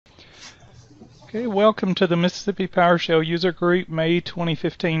Okay, welcome to the Mississippi PowerShell User Group May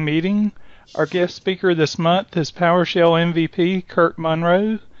 2015 meeting. Our guest speaker this month is PowerShell MVP Kirk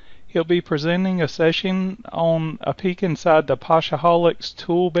Monroe. He'll be presenting a session on a peek inside the Poshaholics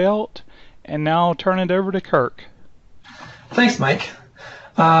tool belt. And now I'll turn it over to Kirk. Thanks, Mike.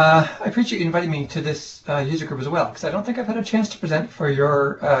 I appreciate you inviting me to this user group as well, because I don't think I've had a chance to present for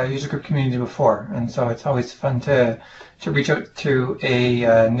your user group community before, and so it's always fun to reach out to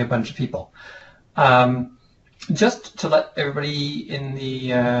a new bunch of people. Just to let everybody in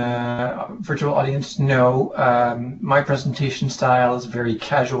the virtual audience know, my presentation style is very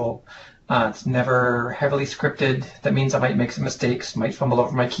casual. It's never heavily scripted. That means I might make some mistakes, might fumble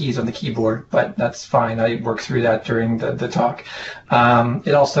over my keys on the keyboard, but that's fine. I work through that during the talk.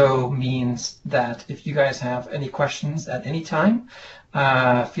 It also means that if you guys have any questions at any time,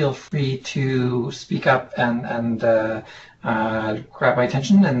 feel free to speak up and grab my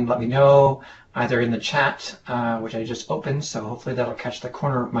attention and let me know, either in the chat, which I just opened, so hopefully that'll catch the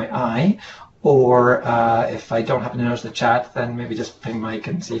corner of my eye, or if I don't happen to notice the chat, then maybe just ping Mike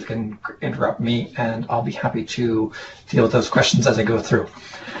and see if you can interrupt me, and I'll be happy to deal with those questions as I go through.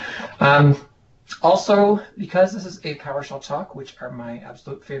 Also, because this is a PowerShell talk, which are my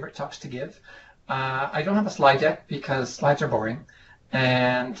absolute favorite talks to give, I don't have a slide deck because slides are boring,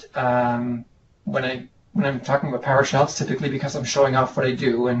 and when I'm talking about PowerShell, it's typically because I'm showing off what I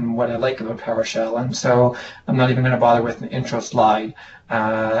do and what I like about PowerShell, and so I'm not even going to bother with an intro slide.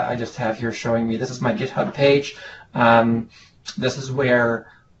 I just have here showing me, this is my GitHub page. This is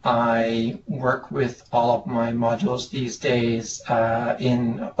where I work with all of my modules these days that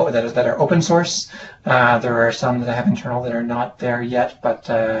are open source. There are some that I have internal that are not there yet, but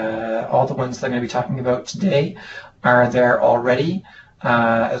all the ones that I'm going to be talking about today are there already.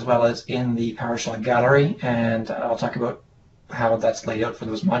 As well as in the PowerShell gallery, and I'll talk about how that's laid out for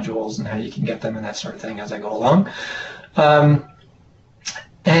those modules and how you can get them and that sort of thing as I go along. I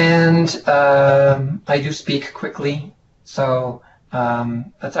do speak quickly, so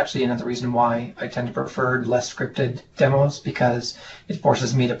that's actually another reason why I tend to prefer less scripted demos, because it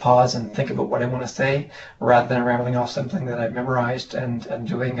forces me to pause and think about what I want to say rather than rambling off something that I've memorized and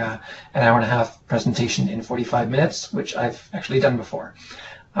doing an hour and a half presentation in 45 minutes, which I've actually done before.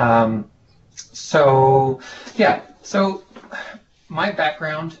 So my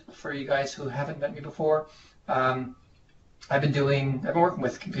background, for you guys who haven't met me before, I've been working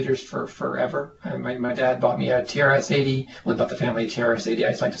with computers for forever. My dad bought me a TRS-80. Well, he bought the family a TRS-80.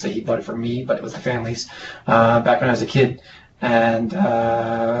 I just like to say he bought it for me, but it was the family's back when I was a kid. And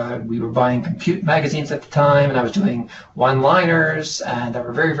we were buying compute magazines at the time, and I was doing one-liners, and that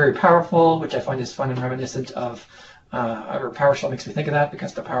were very, very powerful, which I find is fun and reminiscent of PowerShell makes me think of that,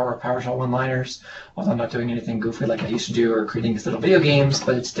 because the power of PowerShell one-liners, although I'm not doing anything goofy like I used to do or creating these little video games,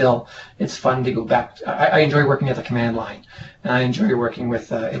 but it's fun to go back. I enjoy working at the command line, and I enjoy working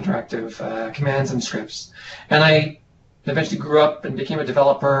with interactive commands and scripts. And I eventually grew up and became a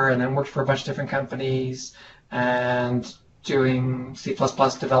developer, and then worked for a bunch of different companies, and doing C++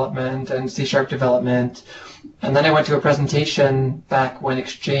 development and C# development. And then I went to a presentation back when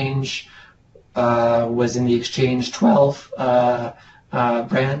Exchange was in the Exchange 12 brand.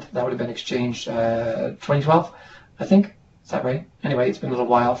 That would have been Exchange 2012, I think. Is that right? Anyway, it's been a little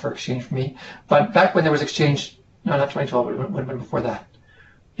while for Exchange for me. But back when there was Exchange, no, not 2012, it would have been before that.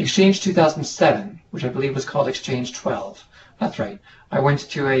 Exchange 2007, which I believe was called Exchange 12. That's right. I went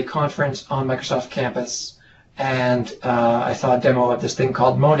to a conference on Microsoft campus, and I saw a demo of this thing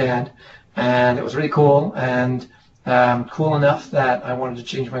called Monad, and it was really cool, and cool enough that I wanted to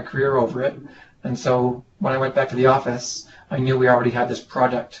change my career over it. And so when I went back to the office, I knew we already had this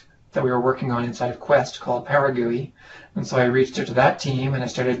product that we were working on inside of Quest called PowerGUI. And so I reached out to that team, and I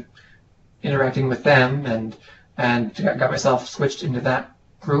started interacting with them, and got myself switched into that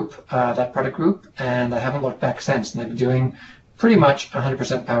group, that product group, and I haven't looked back since. And I've been doing pretty much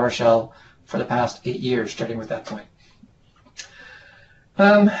 100% PowerShell for the past 8 years, starting with that point.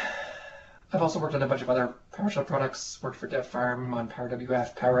 I've also worked on a bunch of other PowerShell products, worked for DevFarm on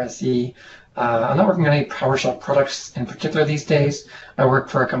PowerWF, PowerSE. I'm not working on any PowerShell products in particular these days. I work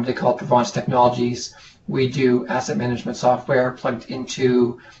for a company called Provence Technologies. We do asset management software plugged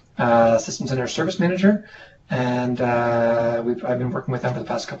into System Center Service Manager, and I've been working with them for the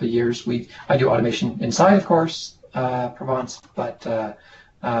past couple of years. I do automation inside, of course, Provence, but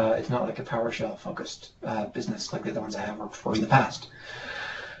it's not like a PowerShell focused business like the other ones I have worked for in the past.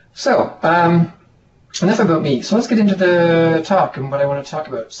 So, enough about me. So let's get into the talk and what I want to talk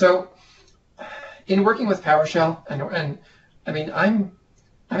about. So, in working with PowerShell, and I mean, I'm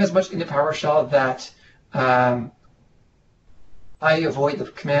as much into PowerShell that I avoid the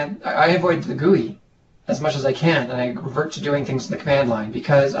command. I avoid the GUI as much as I can, and I revert to doing things in the command line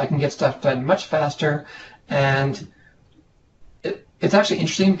because I can get stuff done much faster. And it's actually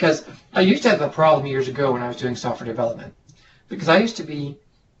interesting because I used to have a problem years ago when I was doing software development, because I used to be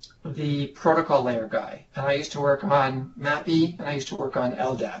the protocol layer guy, and I used to work on MAPI, and I used to work on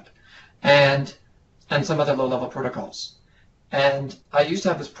LDAP, and some other low-level protocols. And I used to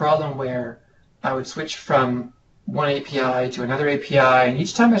have this problem where I would switch from one API to another API, and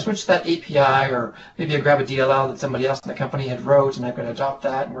each time I switched that API, or maybe I grab a DLL that somebody else in the company had wrote, and I could adopt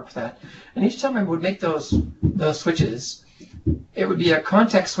that and work with that. And each time I would make those switches, it would be a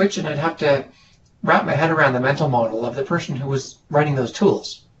context switch, and I'd have to wrap my head around the mental model of the person who was writing those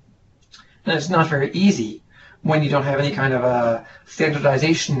tools. And it's not very easy when you don't have any kind of a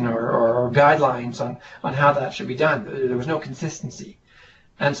standardization or guidelines on how that should be done. There was no consistency.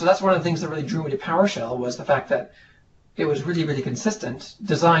 And so that's one of the things that really drew me to PowerShell, was the fact that it was really, really consistent,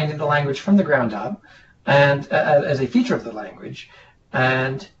 designed in the language from the ground up, and as a feature of the language,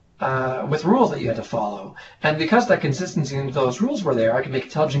 and with rules that you had to follow. And because that consistency and those rules were there, I could make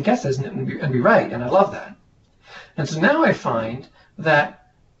intelligent guesses and be right, and I love that. And so now I find that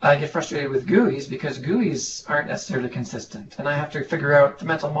I get frustrated with GUIs because GUIs aren't necessarily consistent, and I have to figure out the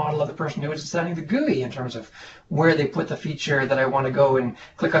mental model of the person who is designing the GUI in terms of where they put the feature that I want to go and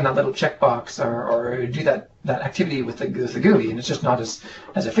click on that little checkbox or do that activity with the GUI, and it's just not as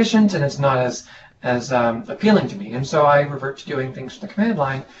efficient, and it's not as appealing to me. And so I revert to doing things from the command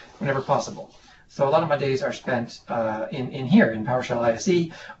line whenever possible. So a lot of my days are spent in here, in PowerShell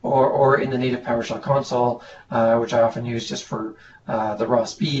ISE, or in the native PowerShell console, which I often use just for the raw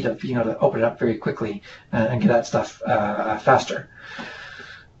speed of being able to open it up very quickly and get that stuff faster.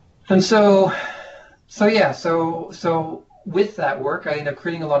 And so with that work, I end up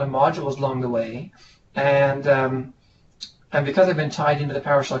creating a lot of modules along the way, and because I've been tied into the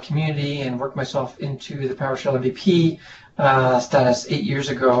PowerShell community and worked myself into the PowerShell MVP status 8 years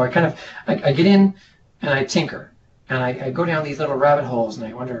ago, I get in and I tinker, and I go down these little rabbit holes, and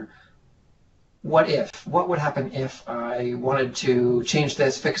I wonder, what would happen if I wanted to change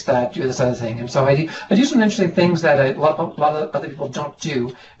this, fix that, do this other thing? And so I do some interesting things that a lot of other people don't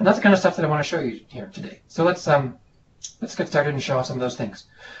do, and that's the kind of stuff that I want to show you here today. So let's get started and show off some of those things.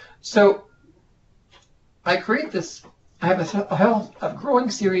 So I create this. I have a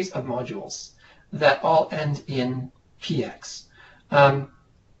growing series of modules that all end in PX.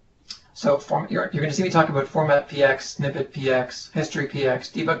 So you're going to see me talk about format PX, snippet PX, history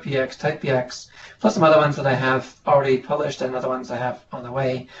PX, debug PX, type PX, plus some other ones that I have already published and other ones I have on the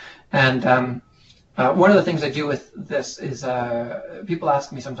way. And one of the things I do with this is people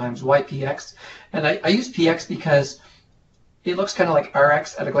ask me sometimes, why PX? And I use PX because it looks kind of like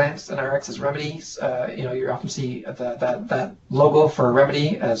RX at a glance, and RX is remedies. You often see that logo for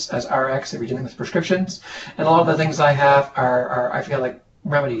remedy as RX if you're dealing with prescriptions. And a lot of the things I have are I feel like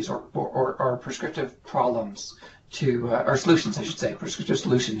remedies or prescriptive problems to, or solutions, I should say, prescriptive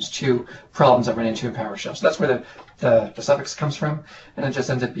solutions to problems I run into in PowerShell. So that's where the suffix comes from, and it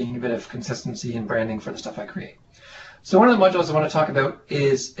just ends up being a bit of consistency and branding for the stuff I create. So one of the modules I want to talk about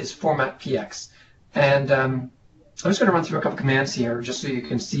is format PX, and I'm just going to run through a couple commands here just so you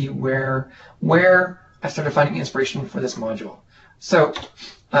can see where I started finding inspiration for this module. So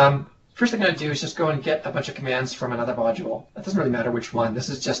first thing I'm going to do is just go and get a bunch of commands from another module. It doesn't really matter which one. This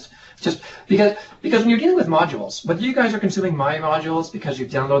is just because when you're dealing with modules, whether you guys are consuming my modules because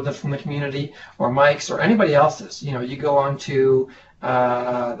you've downloaded them from the community, or Mike's, or anybody else's, you go on to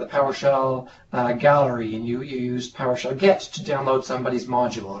the PowerShell gallery and you use PowerShell Get to download somebody's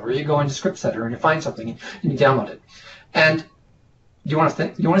module, or you go into ScriptSetter and you find something and you download it, and you want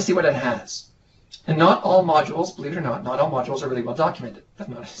to see what it has. And not all modules, believe it or not all modules are really well documented. That's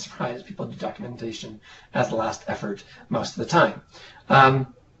not a surprise. People do documentation as the last effort most of the time.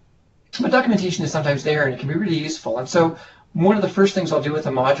 But documentation is sometimes there, and it can be really useful. And so one of the first things I'll do with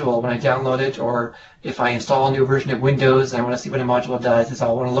a module when I download it, or if I install a new version of Windows and I want to see what a module does, is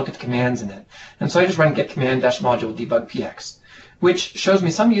I'll want to look at the commands in it. And so I just run get command -module debug px, which shows me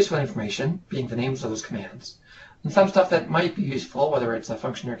some useful information, being the names of those commands, and some stuff that might be useful, whether it's a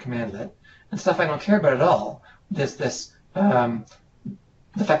function or commandlet, and stuff I don't care about at all. The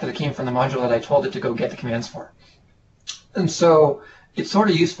fact that it came from the module that I told it to go get the commands for. And so it's sort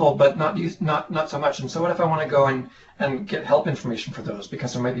of useful, but not so much. And so what if I want to go and get help information for those,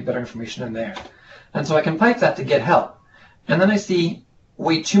 because there might be better information in there? And so I can pipe that to get help. And then I see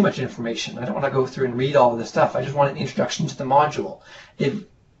way too much information. I don't want to go through and read all of this stuff. I just want an introduction to the module.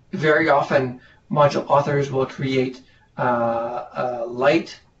 Very often, module authors will create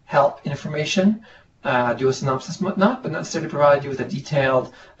light help information, do a synopsis, but not necessarily provide you with a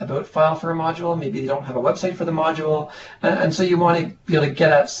detailed about file for a module. Maybe they don't have a website for the module, and so you want to be able to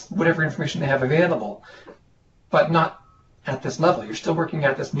get at whatever information they have available, but not at this level. You're still working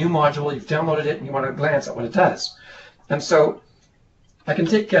at this new module, you've downloaded it, and you want to glance at what it does. And so I can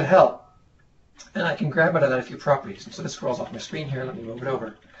take get help, and I can grab out of that a few properties. And so this scrolls off my screen here. Let me move it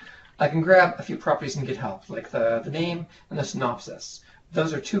over. I can grab a few properties in get help, like the name and the synopsis.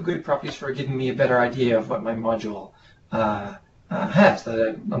 Those are two good properties for giving me a better idea of what my module has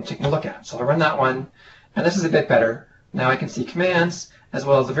that I'm taking a look at. So I'll run that one, and this is a bit better. Now I can see commands as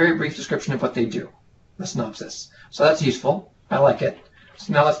well as a very brief description of what they do, the synopsis. So that's useful. I like it.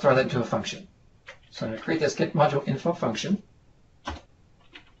 So now let's throw that into a function. So I'm going to create this get module info function,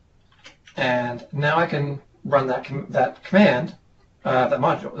 and now I can run that command, that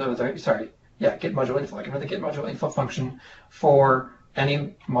module. Get module info. I can run the get module info function for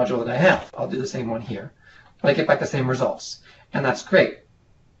any module that I have. I'll do the same one here, but I get back the same results, and that's great.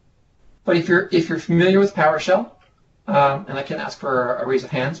 But if you're familiar with PowerShell, and I can ask for a raise of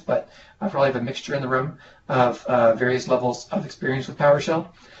hands, but I probably have a mixture in the room of various levels of experience with PowerShell.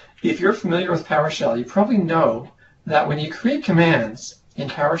 If you're familiar with PowerShell, you probably know that when you create commands in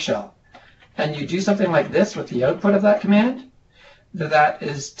PowerShell and you do something like this with the output of that command, that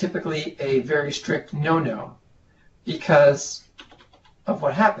is typically a very strict no-no because of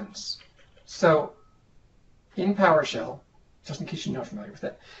what happens. So in PowerShell, just in case you're not familiar with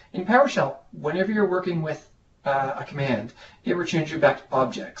it, in PowerShell, whenever you're working with a command, it returns you back to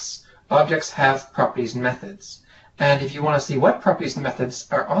objects. Objects have properties and methods. And if you want to see what properties and methods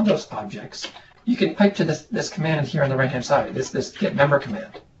are on those objects, you can pipe to this command here on the right-hand side, this get member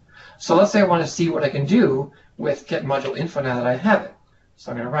command. So let's say I want to see what I can do with get module info now that I have it.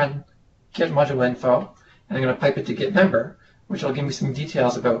 So I'm going to run get module info, and I'm going to pipe it to get member, which will give me some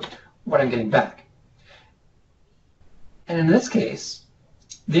details about what I'm getting back. And in this case,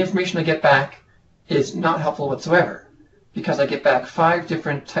 the information I get back is not helpful whatsoever, because I get back 5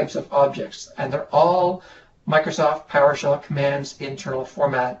 different types of objects, and they're all Microsoft PowerShell commands, internal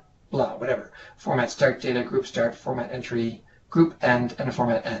format, blah, whatever. Format start data, group start, format entry, group end, and a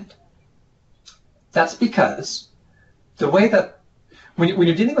format end. That's because the way that when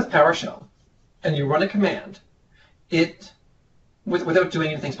you're dealing with PowerShell and you run a command, without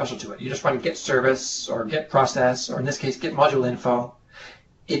doing anything special to it, you just run get service or get process, or in this case get module info,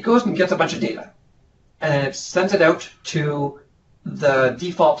 it goes and gets a bunch of data, and then it sends it out to the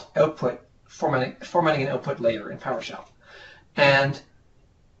default output formatting and output layer in PowerShell. And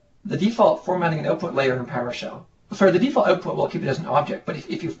the default formatting and output layer in PowerShell, the default output will keep it as an object, but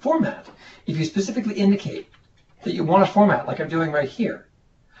if you specifically indicate that you want to format, like I'm doing right here,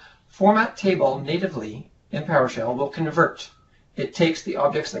 format table natively in PowerShell will convert. It takes the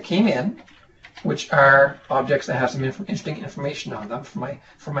objects that came in, which are objects that have some interesting information on them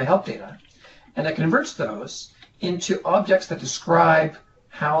for my help data, and it converts those into objects that describe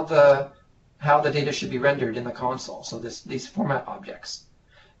how the data should be rendered in the console. So these format objects,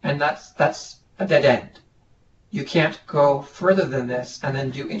 and that's a dead end. You can't go further than this and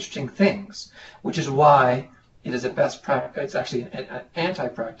then do interesting things, which is why it is a best practice. It's actually an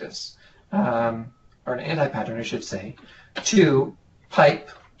anti-practice, or an anti-pattern, I should say, to pipe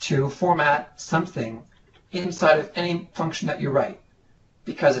to format something inside of any function that you write,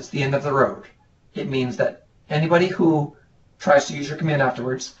 because it's the end of the road. It means that anybody who tries to use your command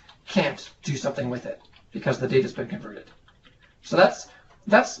afterwards can't do something with it because the data's been converted. So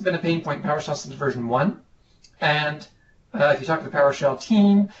that's been a pain point in PowerShell since version 1. And if you talk to the PowerShell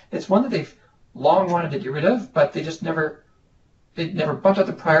team, it's one that they've long wanted to get rid of, but they just never bumped up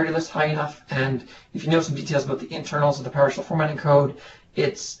the priority list high enough. And if you know some details about the internals of the PowerShell formatting code,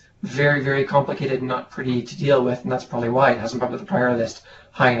 it's very, very complicated and not pretty to deal with, and that's probably why it hasn't bumped up the priority list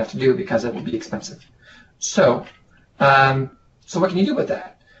high enough to do, because it will be expensive. So, so what can you do with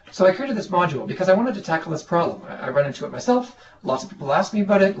that? So I created this module because I wanted to tackle this problem. I run into it myself. Lots of people ask me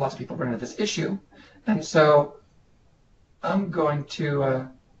about it. Lots of people run into this issue. And so I'm going to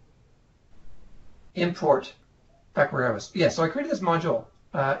import back where I was. Yeah, so I created this module,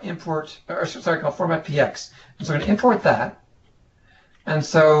 called format px. And so I'm going to import that. And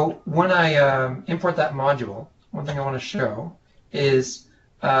so when I import that module, one thing I want to show is,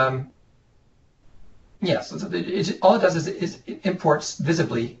 all it does is it imports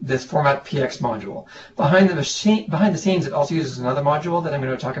visibly this format px module. Behind the scenes, it also uses another module that I'm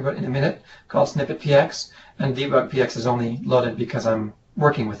going to talk about in a minute called snippet px, and debug px is only loaded because I'm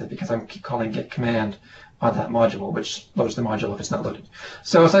working with it, because I'm calling get command on that module, which loads the module if it's not loaded.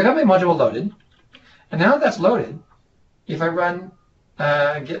 So I got my module loaded, and now that that's loaded, if I run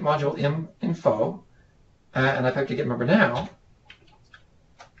get module info, and I pipe to get member now,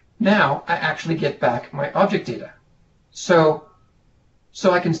 I actually get back my object data. So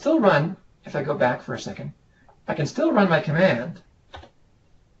I can still run, if I go back for a second, I can still run my command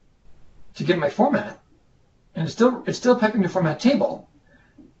to get my format, and it's still piping to format table,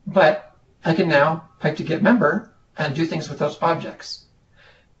 but I can now pipe to get member and do things with those objects.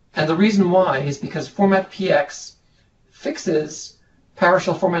 And the reason why is because format px fixes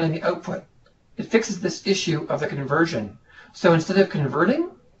PowerShell formatting the output. It fixes this issue of the conversion. So instead of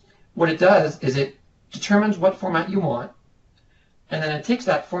converting, what it does is it determines what format you want, and then it takes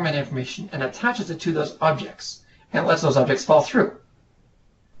that format information and attaches it to those objects, and it lets those objects fall through.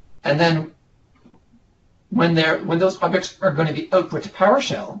 And then when those objects are going to be output to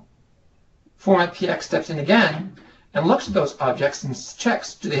PowerShell, format px steps in again and looks at those objects and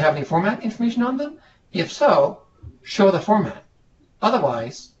checks, do they have any format information on them? If so, show the format.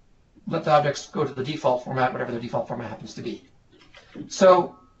 Otherwise, let the objects go to the default format, whatever their default format happens to be.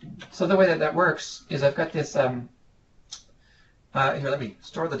 So the way that works is I've got this, here, let me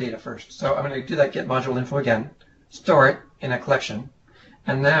store the data first. So I'm going to do that get module info again, store it in a collection,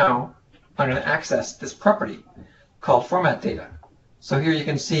 and now I'm going to access this property called format data. So here you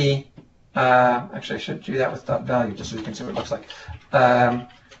can see, actually I should do that with .value just so you can see what it looks like.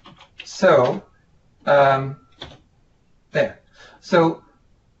 There. So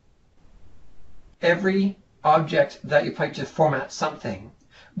every object that you pipe to format something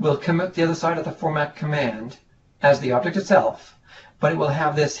will come out the other side of the format command as the object itself, but it will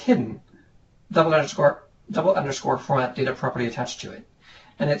have this hidden double underscore format data property attached to it.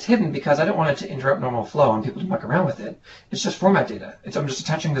 And it's hidden because I don't want it to interrupt normal flow and people to muck around with it. It's just format data. I'm just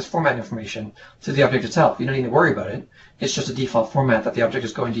attaching this format information to the object itself. You don't need to worry about it. It's just a default format that the object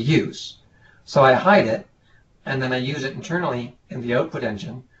is going to use. So I hide it, and then I use it internally in the output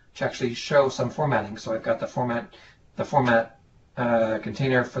engine to actually show some formatting. So I've got the format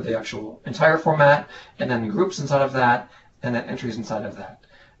container for the actual entire format, and then groups inside of that, and then entries inside of that.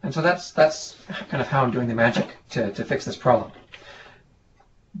 And so that's kind of how I'm doing the magic to fix this problem.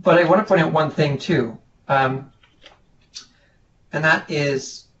 But I want to point out one thing too, and that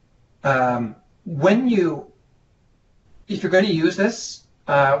is if you're going to use this,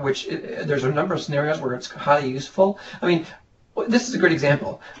 there's a number of scenarios where it's highly useful. I mean, this is a great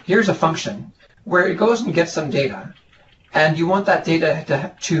example. Here's a function where it goes and gets some data, and you want that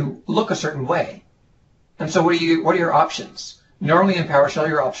data to look a certain way. And so what are your options? Normally in PowerShell,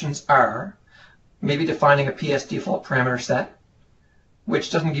 your options are maybe defining a PS default parameter set,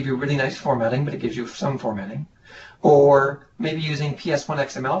 which doesn't give you really nice formatting, but it gives you some formatting, or maybe using PS1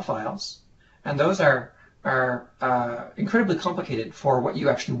 XML files, and those are incredibly complicated for what you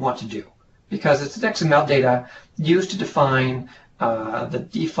actually want to do, because it's XML data used to define the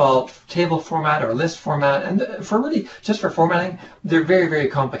default table format or list format, and just for formatting, they're very, very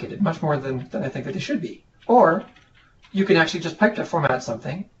complicated, much more than I think that they should be. Or you can actually just pipe to format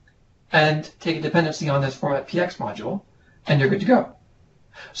something and take a dependency on this format px module, and you're good to go.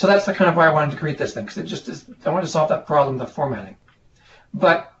 So that's the kind of why I wanted to create this thing, because I wanted to solve that problem of formatting.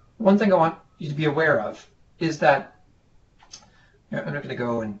 But one thing I want you to be aware of is that, I'm not going to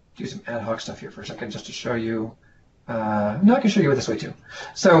go and do some ad hoc stuff here for a second just to show you. No, I can show you this way too.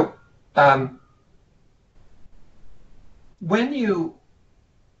 So when you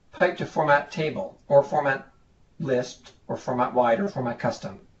pipe to format table or format list or format wide or format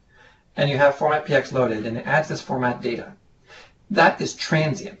custom, and you have format px loaded and it adds this format data, that is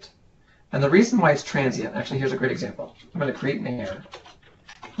transient. And the reason why it's transient, actually here's a great example. I'm going to create an error.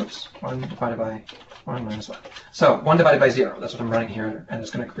 Oops, 1 divided by 1 minus 1. So 1 divided by 0, that's what I'm running here, and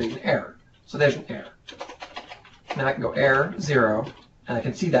it's going to create an error. So there's an error. Now I can go error 0, and I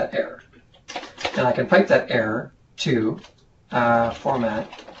can see that error. And I can pipe that error to format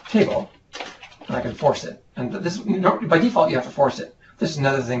table, and I can force it. And this, by default, you have to force it. This is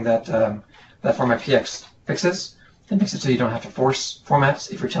another thing that that format px fixes. It makes it so you don't have to force formats.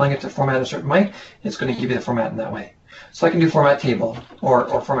 If you're telling it to format a certain way, it's going to give you the format in that way. So I can do format table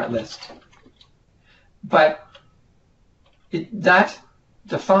or format list. But that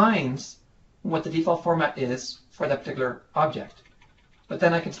defines what the default format is for that particular object. But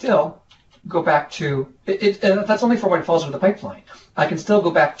then I can still go back to, that's only for when it falls into the pipeline. I can still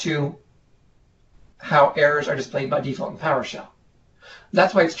go back to how errors are displayed by default in PowerShell.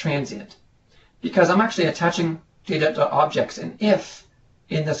 That's why it's transient, because I'm actually attaching data to objects, and if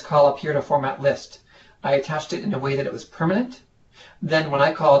in this call up here to format list, I attached it in a way that it was permanent, then when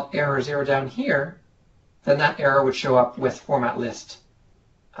I called error 0 down here, then that error would show up with format list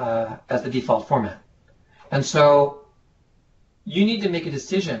as the default format. And so you need to make a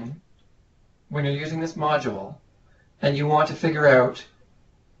decision when you're using this module and you want to figure out,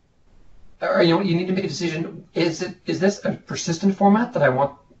 or you need to make a decision, is this a persistent format that I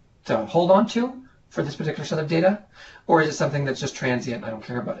want to hold on to for this particular set of data, or is it something that's just transient and I don't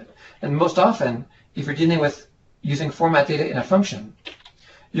care about it? And most often, if you're dealing with using format data in a function,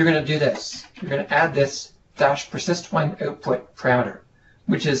 you're going to do this. You're going to add this -persist when output parameter,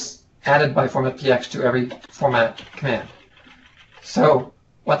 which is added by format px to every format command. So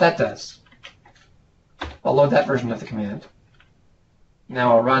what that does, I'll load that version of the command.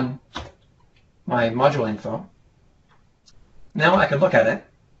 Now I'll run my module info. Now I can look at it.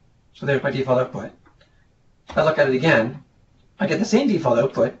 So there's my default output. If I look at it again, I get the same default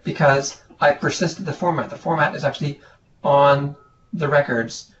output because I persisted the format. The format is actually on the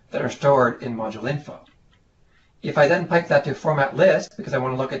records that are stored in module info. If I then pipe that to format list, because I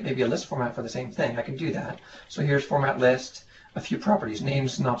want to look at maybe a list format for the same thing, I can do that. So here's format list, a few properties, name,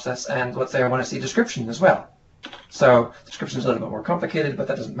 synopsis, and let's say I want to see description as well. So description is a little bit more complicated, but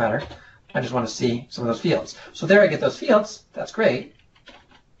that doesn't matter. I just want to see some of those fields. So there I get those fields. That's great.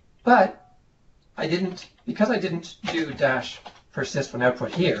 But because I didn't do -persist when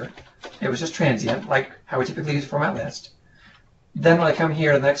output here, it was just transient, like how we typically use format list. Then when I come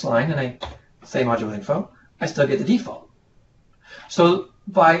here to the next line and I say module info, I still get the default. So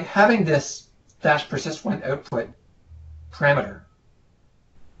by having this -persist when output parameter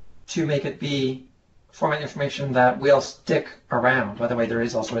to make it be format information that will stick around. By the way, there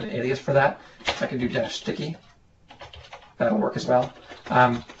is also an alias for that. I can do -sticky. That'll work as well.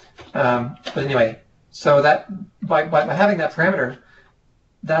 But anyway, so that by having that parameter,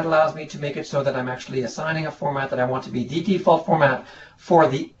 that allows me to make it so that I'm actually assigning a format that I want to be the default format for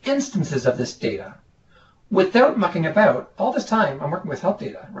the instances of this data without mucking about. All this time, I'm working with help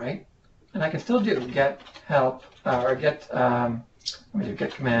data, right? And I can still do get help or get, let me do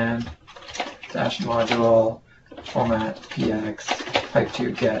get command -module format px pipe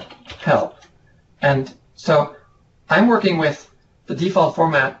to get help. And so I'm working with the default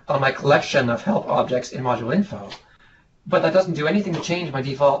format on my collection of help objects in module info, but that doesn't do anything to change my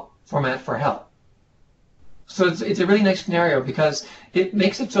default format for help. So it's a really nice scenario because it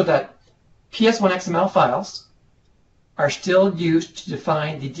makes it so that PS1 XML files are still used to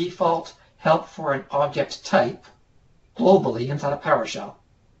define the default help for an object type globally inside of PowerShell.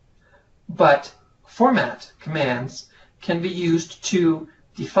 But format commands can be used to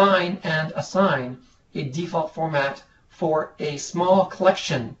define and assign a default format for a small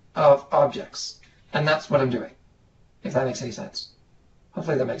collection of objects. And that's what I'm doing, if that makes any sense.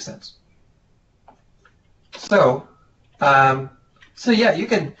 Hopefully that makes sense. So, so yeah, you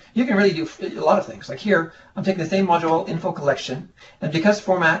can really do a lot of things. Like here, I'm taking the same module info collection, and because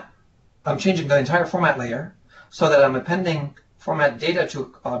format, I'm changing the entire format layer so that I'm appending format data to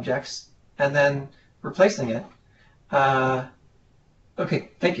objects and then replacing it. Okay,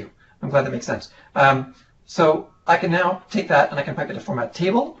 thank you. I'm glad that makes sense. So I can now take that and I can pipe it to format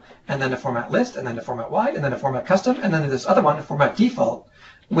table, and then to format list, and then to format wide, and then to format custom, and then to this other one, to format default,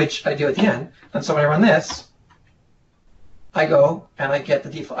 which I do at the end. And so when I run this, I go and I get the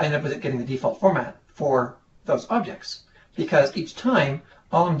default. I end up with getting the default format for those objects, because each time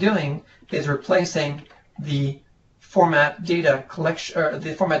all I'm doing is replacing the format data collection, or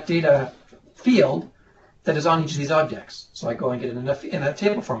the format data field that is on each of these objects. So I go and get it in a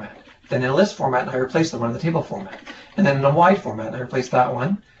table format, then in a list format, and I replace the one in the table format, and then in a wide format, and I replace that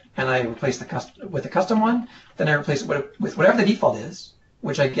one, and I replace the with the custom one. Then I replace it with whatever the default is,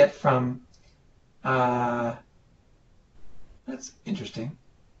 which I get from. That's interesting.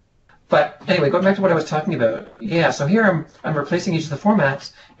 But anyway, going back to what I was talking about. Yeah, so here I'm replacing each of the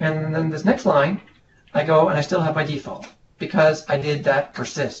formats, and then this next line, I go and I still have my default because I did that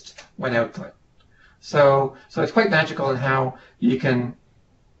persist when output. So it's quite magical in how you can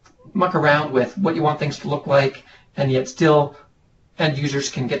muck around with what you want things to look like, and yet still end users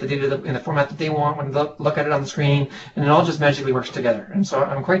can get the data in the format that they want when they look at it on the screen, and it all just magically works together. And so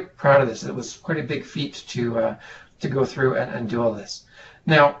I'm quite proud of this. It was quite a big feat to go through and do all this.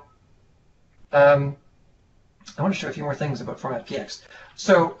 Now, I want to show a few more things about format px.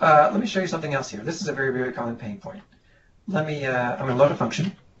 So let me show you something else here. This is a very, very common pain point. Let me, I'm going to load a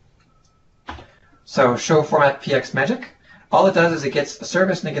function. So show format px magic. All it does is it gets a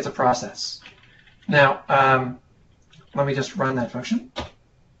service and it gets a process. Now, let me just run that function.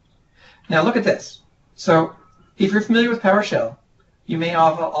 Now look at this. So if you're familiar with PowerShell, you may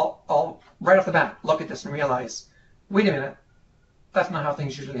all right off the bat look at this and realize, wait a minute, that's not how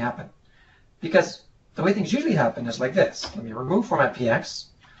things usually happen. Because the way things usually happen is like this. Let me remove format px,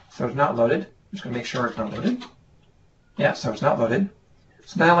 so it's not loaded. I'm just going to make sure it's not loaded. Yeah, so it's not loaded.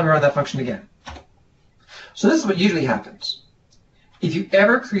 So now let me run that function again. So this is what usually happens. If you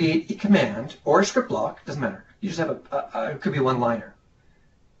ever create a command or a script block, doesn't matter, you just have it could be one-liner.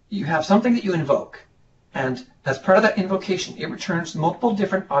 You have something that you invoke, and as part of that invocation, it returns multiple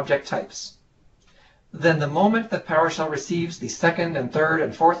different object types. Then the moment that PowerShell receives the second and third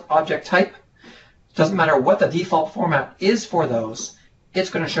and fourth object type, doesn't matter what the default format is for those, it's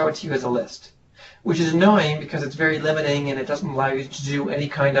going to show it to you as a list, which is annoying because it's very limiting and it doesn't allow you to do any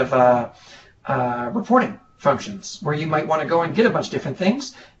kind of reporting functions where you might want to go and get a bunch of different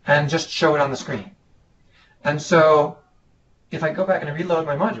things and just show it on the screen. And so if I go back and reload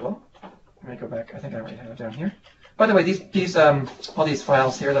my module, let me go back, I think I already have it down here. By the way, all these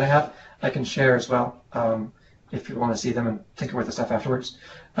files here that I have, I can share as well if you want to see them and tinker with the stuff afterwards.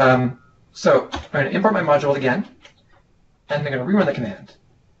 So I'm going to import my module again, and I'm going to rerun the command.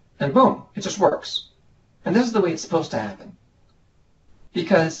 And boom, it just works. And this is the way it's supposed to happen.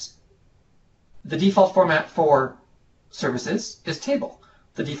 Because the default format for services is table.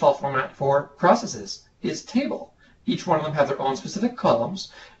 The default format for processes is table. Each one of them have their own specific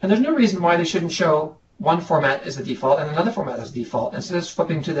columns, and there's no reason why they shouldn't show one format as the default and another format as the default, instead of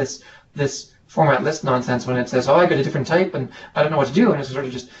flipping to this format list nonsense when it says, oh, I got a different type and I don't know what to do, and it sort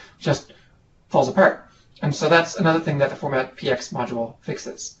of just falls apart. And so that's another thing that the format PX module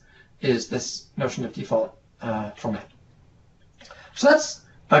fixes, is this notion of default format. So that's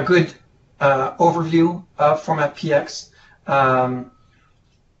a good overview of format PX.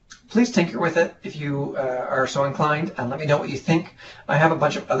 Please tinker with it if you are so inclined, and let me know what you think. I have a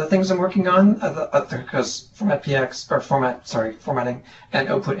bunch of other things I'm working on because formatting and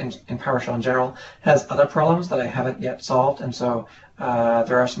output in PowerShell in general has other problems that I haven't yet solved, and so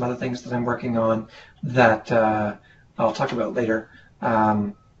there are some other things that I'm working on that I'll talk about later.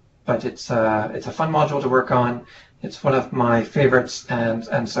 But it's a fun module to work on. It's one of my favorites,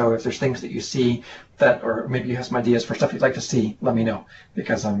 and so if there's things that you see that, or maybe you have some ideas for stuff you'd like to see, let me know,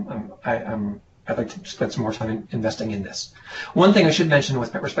 because I'd like to spend some more time investing in this. One thing I should mention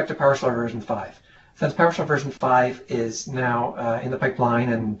with respect to PowerShell version 5. Since PowerShell version 5 is now in the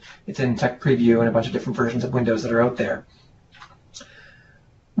pipeline and it's in tech preview and a bunch of different versions of Windows that are out there,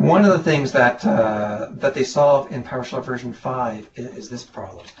 one of the things that that they solve in PowerShell version 5 is this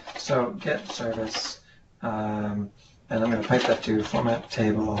problem. So get service, and I'm going to pipe that to format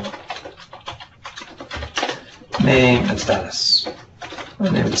table, name and status. The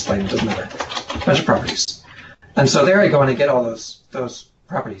name of the slide doesn't matter. A bunch of properties. And so there I go and I get all those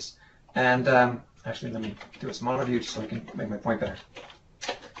properties. And actually, let me do a smaller view just so I can make my point better.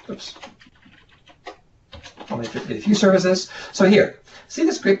 Oops. Only get a few services. So here, see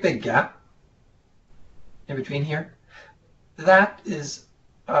this great big gap in between here? That is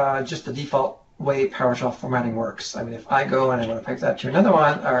just the default way PowerShell formatting works. I mean, if I go and I want to pipe that to another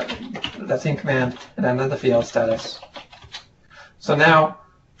one, or that same command, and then another field, status. So now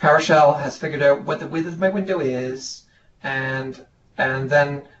PowerShell has figured out what the width of my window is, and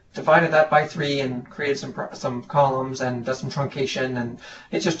then divided that by 3 and created some columns and does some truncation, and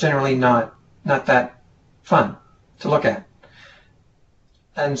it's just generally not that fun to look at.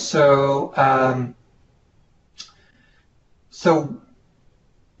 And so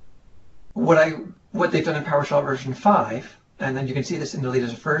what they've done in PowerShell version 5, and then you can see this in the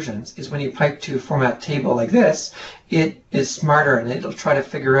latest versions, is when you pipe to format table like this, it is smarter and it'll try to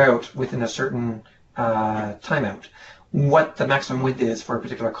figure out within a certain timeout what the maximum width is for a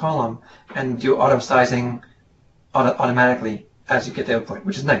particular column and do auto sizing automatically as you get the output,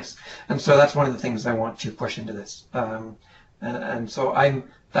 which is nice. And so that's one of the things I want to push into this. And so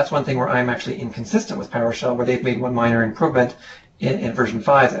that's one thing where I'm actually inconsistent with PowerShell, where they've made one minor improvement in version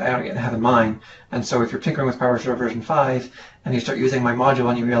 5 that I don't yet have in mind. And so if you're tinkering with PowerShell version 5 and you start using my module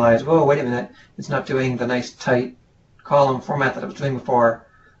and you realize, whoa, wait a minute, it's not doing the nice tight column format that it was doing before,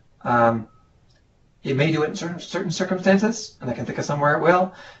 it may do it in certain circumstances, and I can think of somewhere it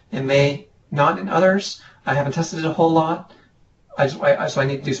will. It may not in others. I haven't tested it a whole lot. So I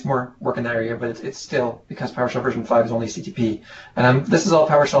need to do some more work in that area, but it's still, because PowerShell version 5 is only CTP. And this is all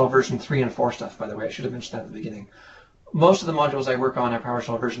PowerShell version 3 and 4 stuff, by the way. I should have mentioned that at the beginning. Most of the modules I work on are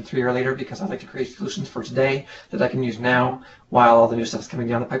PowerShell version 3 or later, because I like to create solutions for today that I can use now while all the new stuff is coming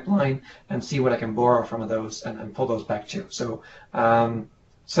down the pipeline, and see what I can borrow from those and pull those back too. So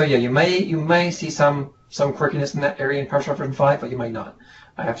yeah, you may see some quirkiness in that area in PowerShell version 5, but you might not.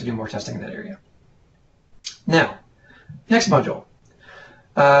 I have to do more testing in that area. Now, next module,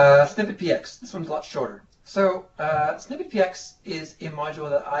 Snippet PX. This one's a lot shorter. So Snippet PX is a module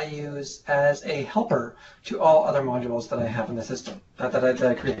that I use as a helper to all other modules that I have in the system, that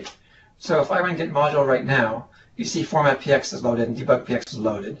I create. So if I run Git module right now, you see Format PX is loaded and Debug PX is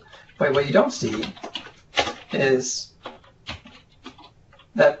loaded. But what you don't see is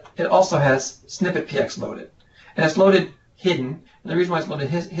that it also has snippet px loaded. And it's loaded hidden. And the reason why it's loaded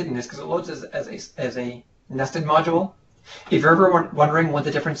hidden is because it loads as a nested module. If you're ever wondering what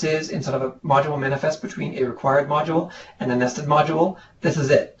the difference is in sort of a module manifest between a required module and a nested module, this is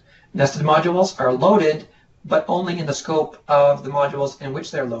it. Nested modules are loaded, but only in the scope of the modules in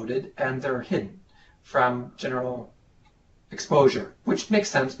which they're loaded, and they're hidden from general exposure, which makes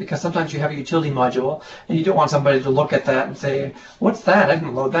sense because sometimes you have a utility module and you don't want somebody to look at that and say, what's that? I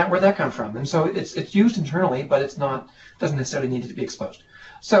didn't load that. Where'd that come from? And so it's used internally, but it's not, doesn't necessarily need to be exposed.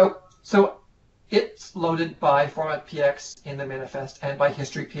 So it's loaded by format px in the manifest and by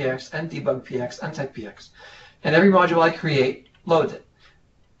history px and debug px and type px. And every module I create loads it.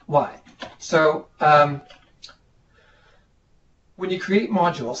 Why? So when you create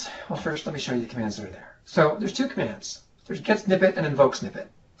modules, well, first let me show you the commands that are there. So there's two commands. There's get snippet and invoke snippet.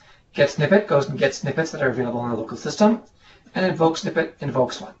 Get snippet goes and gets snippets that are available on the local system, and invoke snippet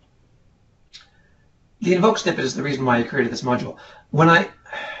invokes one. The invoke snippet is the reason why I created this module.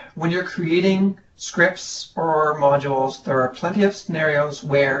 When you're creating scripts or modules, there are plenty of scenarios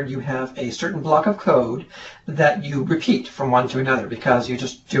where you have a certain block of code that you repeat from one to another because you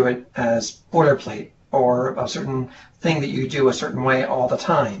just do it as boilerplate or a certain thing that you do a certain way all the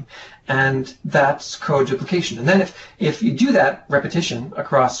time. And that's code duplication. And then if you do that repetition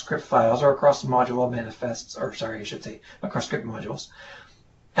across script files or across module manifests, or sorry, I should say across script modules,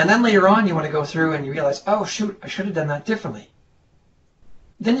 and then later on you want to go through and you realize, oh shoot, I should have done that differently.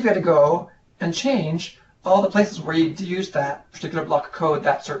 Then you've got to go and change all the places where you use that particular block of code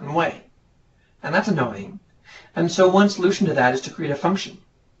that certain way. And that's annoying. And so one solution to that is to create a function.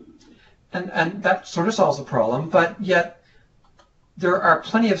 And that sort of solves the problem, but yet there are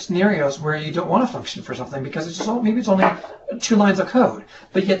plenty of scenarios where you don't want a function for something because it's just, maybe it's only 2 lines of code,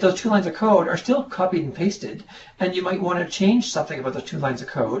 but yet those 2 lines of code are still copied and pasted, and you might want to change something about those 2 lines of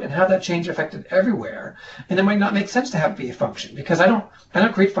code and have that change affected everywhere, and it might not make sense to have it be a function because I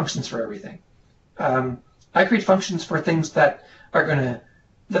don't create functions for everything. I create functions for things that are going to,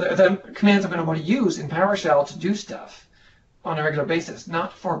 the commands I'm going to want to use in PowerShell to do stuff on a regular basis,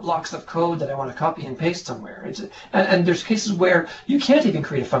 not for blocks of code that I want to copy and paste somewhere. And there's cases where you can't even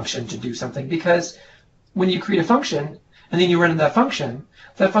create a function to do something because when you create a function and then you run in that function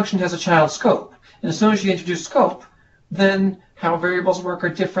has a child scope. And as soon as you introduce scope, then how variables work are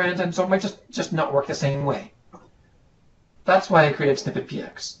different, and so it might just not work the same way. That's why I created snippet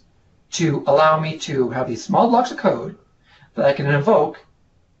px, to allow me to have these small blocks of code that I can invoke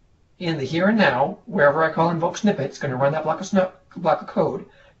in the here and now, wherever I call invoke snippet, it's going to run that block of code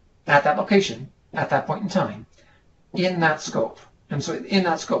at that location, at that point in time, in that scope. And so in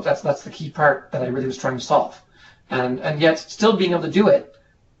that scope, that's the key part that I really was trying to solve. And yet still being able to do it,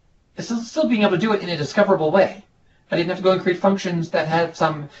 still being able to do it in a discoverable way. I didn't have to go and create functions that had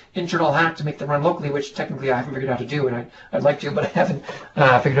some internal hack to make them run locally, which technically I haven't figured out how to do, and I'd like to, but I haven't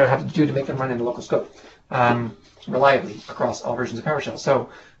figured out how to do to make them run in the local scope reliably across all versions of PowerShell. So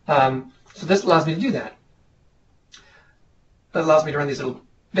this allows me to do that. That allows me to run these little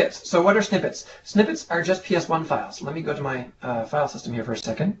bits. So what are snippets? Snippets are just PS1 files. Let me go to my file system here for a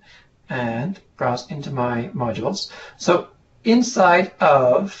second and browse into my modules. So inside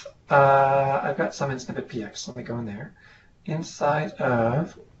of, I've got some in snippet px. Let me go in there. Inside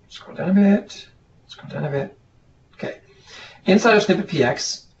of, scroll down a bit. Okay. Inside of snippet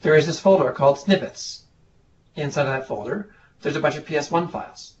px, there is this folder called snippets. Inside of that folder, there's a bunch of PS1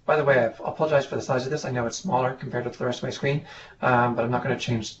 files. By the way, I apologize for the size of this. I know it's smaller compared with the rest of my screen, but I'm not going to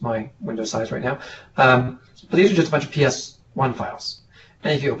change my window size right now. But these are just a bunch of PS1 files.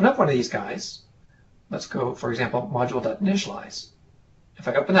 And if you open up one of these guys, let's go, for example, module.initialize. If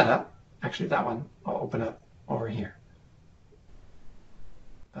I open that up, actually that one I'll open up over here.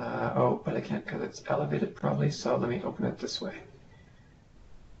 Oh, but I can't because it's elevated probably, so let me open it this way.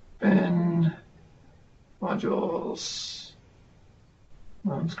 And modules.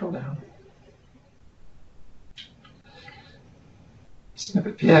 Scroll down.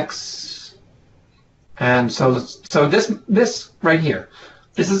 Snippet px. And so this right here,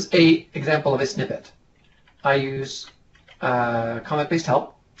 this is a example of a snippet. I use comment-based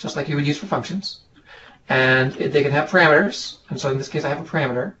help, just like you would use for functions. And they can have parameters. And so in this case, I have a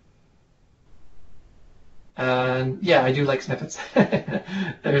parameter. And yeah, I do like snippets.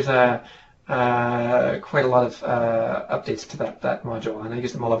 There's quite a lot of updates to that module, and I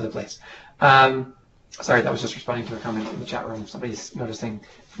use them all over the place. Sorry, that was just responding to a comment in the chat room. Somebody's noticing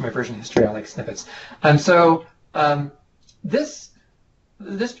from my version history I like snippets. And so this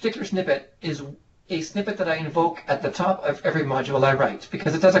particular snippet is a snippet that I invoke at the top of every module I write,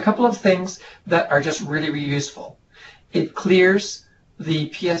 because it does a couple of things that are just really, really useful. It clears the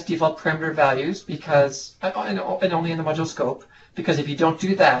PS default parameter values because, and only in the module scope, because if you don't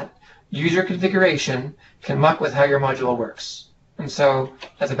do that, user configuration can muck with how your module works. And so,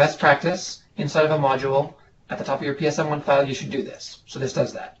 as a best practice, inside of a module, at the top of your PSM1 file, you should do this. So this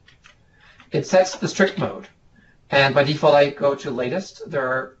does that. It sets the strict mode. And by default, I go to latest. There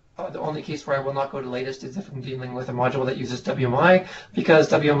are the only case where I will not go to latest is if I'm dealing with a module that uses WMI, because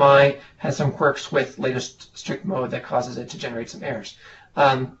WMI has some quirks with latest strict mode that causes it to generate some errors.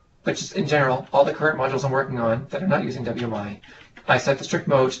 But just in general, all the current modules I'm working on that are not using WMI, I set the strict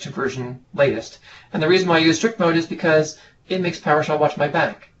mode to version latest. And the reason why I use strict mode is because it makes PowerShell watch my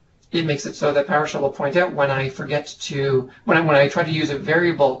back. It makes it so that PowerShell will point out when I forget to, when I try to use a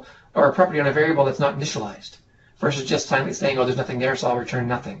variable or a property on a variable that's not initialized, versus just silently saying, oh, there's nothing there, so I'll return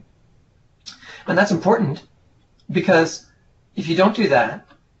nothing. And that's important because if you don't do that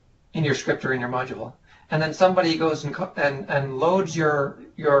in your script or in your module, and then somebody goes and loads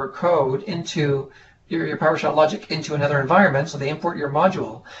your code into your PowerShell logic into another environment, so they import your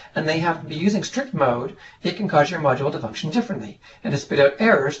module, and they have to be using strict mode, it can cause your module to function differently and to spit out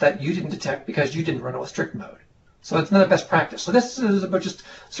errors that you didn't detect because you didn't run it with strict mode. So it's not a best practice. So this is about just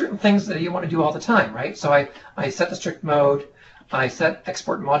certain things that you want to do all the time, right? So I set the strict mode. I set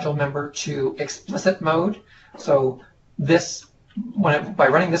export module member to explicit mode. So this, by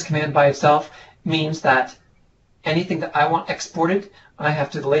running this command by itself, means that anything that I want exported, I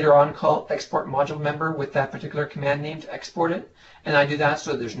have to later on call export module member with that particular command name to export it. And I do that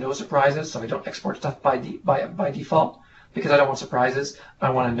so there's no surprises. So I don't export stuff by default because I don't want surprises.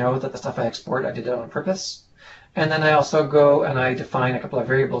 I want to know that the stuff I export, I did it on purpose. And then I also go and I define a couple of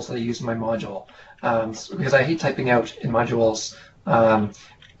variables that I use in my module. Because I hate typing out in modules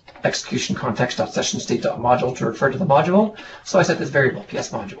execution context.session_state.module to refer to the module. So I set this variable, PS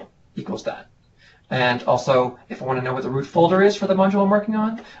module equals that. And also, if I want to know what the root folder is for the module I'm working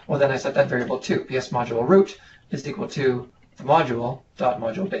on, well, then I set that variable too. PS module root is equal to the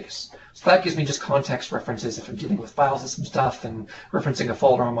module.module base. So that gives me just context references if I'm dealing with file system stuff and referencing a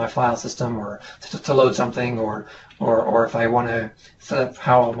folder on my file system, or to load something, or if I want to set up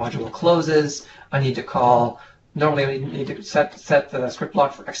how a module closes, I need to call. Normally, I need to set the script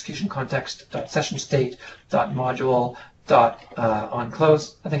block for execution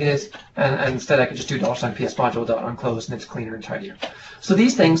context.session_state.module.onClose, I think it is, and instead I could just do $PS module.onClose, and it's cleaner and tidier. So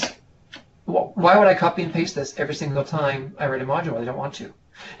these things, why would I copy and paste this every single time I write a module? I don't want to.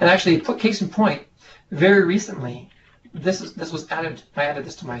 And actually, case in point, very recently, this was added. I added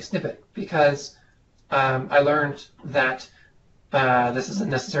this to my snippet because I learned that this is a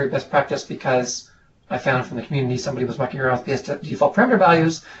necessary best practice because I found from the community somebody was mucking around with PS default parameter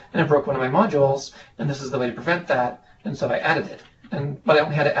values and it broke one of my modules, and this is the way to prevent that, and so I added it. But I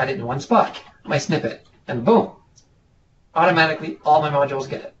only had to add it in one spot, my snippet, and boom, automatically all my modules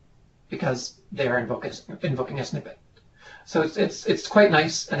get it because they are invoking a snippet. So it's quite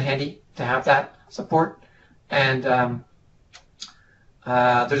nice and handy to have that support, and there's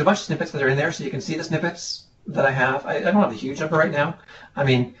a bunch of snippets that are in there, so you can see the snippets that I have. I don't have a huge number right now. I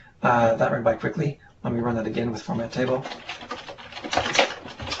mean, that ran by quickly. Let me run that again with format table.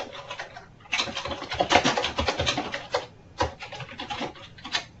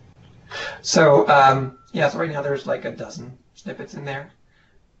 So yeah, so right now there's like a dozen snippets in there.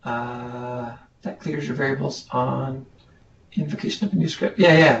 That clears your variables on invocation of a new script.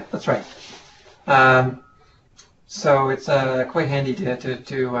 Yeah, that's right. So it's quite handy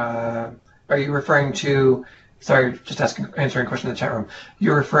to are you referring to, sorry, just answering a question in the chat room.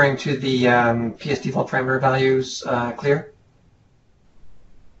 You're referring to the PS default parameter values clear?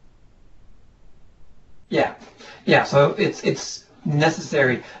 Yeah, so it's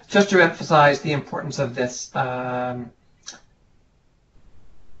necessary. Just to emphasize the importance of this,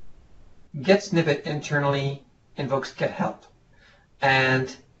 get snippet internally invokes get help.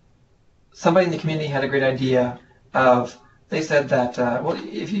 And somebody in the community had a great idea of, they said that, well,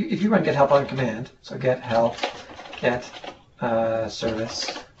 if you run get help on command, so get help, get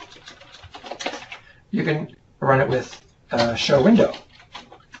service, you can run it with show window,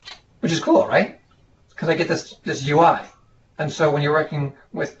 which is cool, right? Because I get this UI. And so when you're working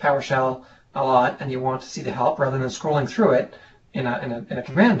with PowerShell a lot and you want to see the help rather than scrolling through it in a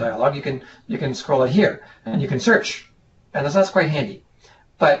command dialog, you can scroll it here and you can search, and that's quite handy.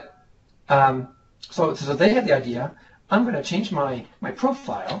 But so they had the idea. I'm going to change my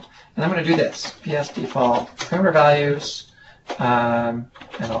profile, and I'm going to do this: PS default parameter values, and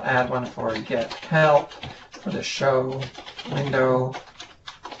I'll add one for get help for the show window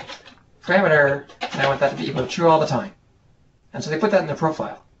parameter and I want that to be equal to true all the time. And so they put that in their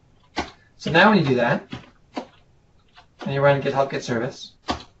profile. So now when you do that, and you run get help, get service,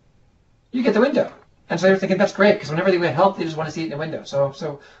 you get the window. And so they're thinking that's great, because whenever they get help, they just want to see it in the window.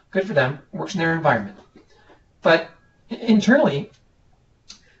 So good for them, works in their environment. But internally,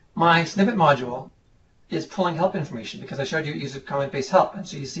 my snippet module is pulling help information, because I showed you it uses comment-based help. And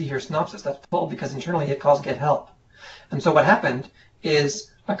so you see here synopsis, that's pulled because internally it calls get help. And so what happened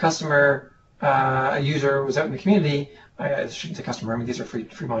is a customer, a user was out in the community, I shouldn't say customer, I mean these are free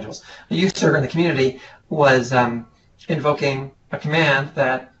modules. A user in the community was invoking a command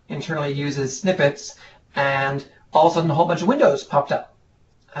that internally uses snippets, and all of a sudden a whole bunch of windows popped up.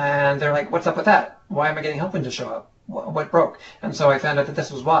 And they're like, what's up with that? Why am I getting help windows show up? What broke? And so I found out that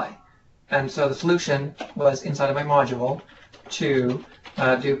this was why. And so the solution was inside of my module to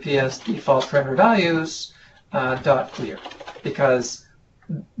do PS default parameter values dot clear. Because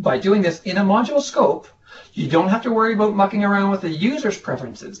by doing this in a module scope, you don't have to worry about mucking around with the user's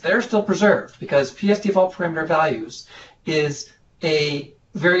preferences. They're still preserved, because PS default parameter values is a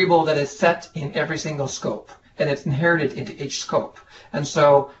variable that is set in every single scope, and it's inherited into each scope. And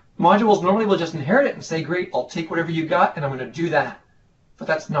so modules normally will just inherit it and say, great, I'll take whatever you got and I'm going to do that. But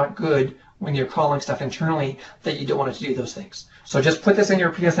that's not good when you're calling stuff internally that you don't want it to do those things. So just put this in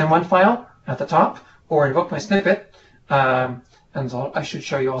your PSM1 file at the top, or invoke my snippet. And so I should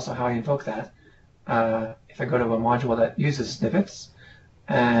show you also how I invoke that. If I go to a module that uses snippets,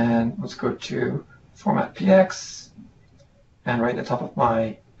 and let's go to format px, and right at the top of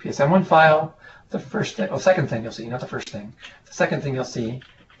my PSM1 file, the first thing, second thing you'll see, not the first thing. The second thing you'll see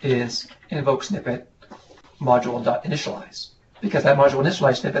is invoke snippet module.initialize, because that module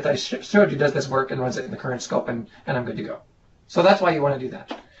initialize snippet that I showed you does this work and runs it in the current scope, and I'm good to go. So that's why you want to do that.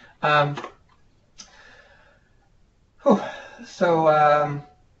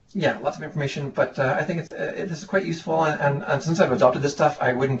 Yeah, lots of information, but I think this is quite useful, and since I've adopted this stuff,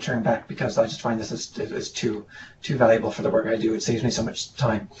 I wouldn't turn back, because I just find this is too valuable for the work I do. It saves me so much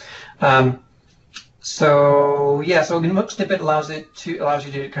time. So invoke snippet allows you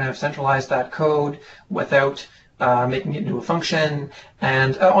to kind of centralize that code without making it into a function.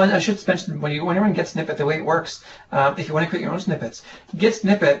 And I should mention, when anyone gets snippet, the way it works, if you want to create your own snippets, get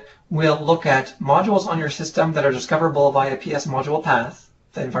snippet will look at modules on your system that are discoverable via PS module path,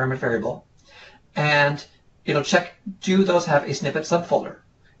 the environment variable, and it'll check, do those have a snippet subfolder?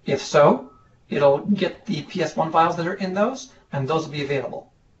 If so, it'll get the PS1 files that are in those, and those will be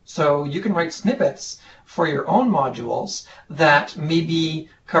available. So you can write snippets for your own modules that maybe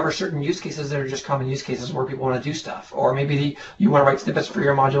cover certain use cases that are just common use cases where people want to do stuff. Or maybe you want to write snippets for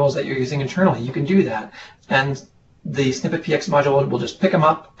your modules that you're using internally. You can do that. And the snippet px module will just pick them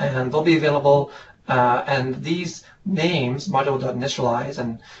up, and they'll be available. And these names, module.initialize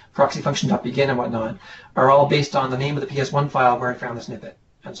and proxy function.begin and whatnot, are all based on the name of the PS1 file where I found the snippet.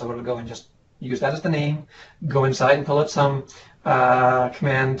 And so it'll go and just use that as the name, go inside and pull out some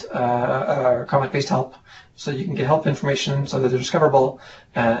command or comment-based help, so you can get help information so that they're discoverable,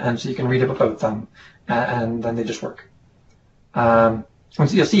 and so you can read about them, and then they just work. And so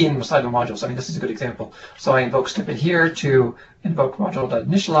you'll see inside the modules, I mean, this is a good example. So I invoke snippet here to invoke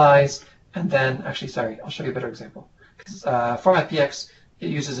module.initialize, and then, actually, sorry, I'll show you a better example. Because format px, it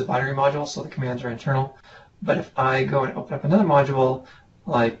uses a binary module, so the commands are internal. But if I go and open up another module,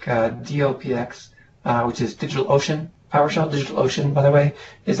 like DOPX, which is DigitalOcean, PowerShell DigitalOcean, by the way,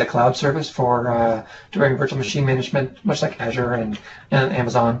 is a cloud service for doing virtual machine management, much like Azure and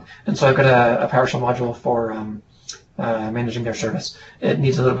Amazon. And so I've got a PowerShell module for managing their service. It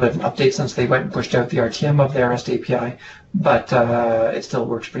needs a little bit of an update since they went and pushed out the RTM of their REST API, but it still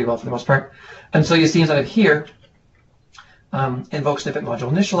works pretty well for the most part. And so you see inside of here, invoke snippet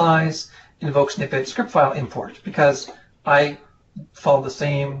module initialize, invoke snippet script file import, because I follow the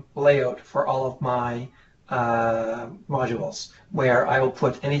same layout for all of my modules, where I will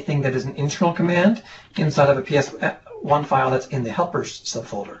put anything that is an internal command inside of a PS1 file that's in the helpers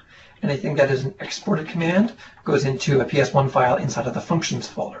subfolder. Anything that is an exported command goes into a PS1 file inside of the functions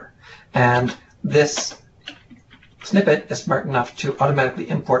folder. And this snippet is smart enough to automatically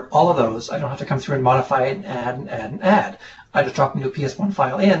import all of those. I don't have to come through and modify it and add and add and add. I just drop a new PS1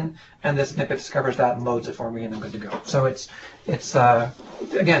 file in, and this snippet discovers that and loads it for me, and I'm good to go. So it's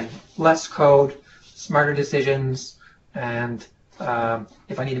again, less code, smarter decisions, and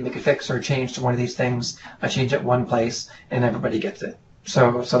if I need to make a fix or a change to one of these things, I change it one place, and everybody gets it.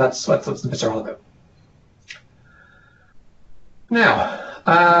 So that's what snippets are all about.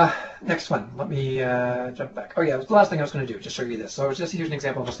 Now, next one. Let me jump back. Oh yeah, the last thing I was going to do, just show you this. So just here's an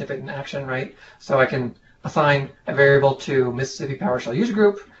example of a snippet in action, right? So I can assign a variable to Mississippi PowerShell user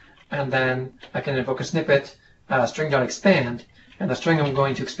group, and then I can invoke a snippet, string.expand, and the string I'm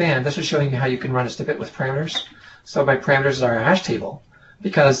going to expand, this is showing you how you can run a snippet with parameters. So my parameters are a hash table,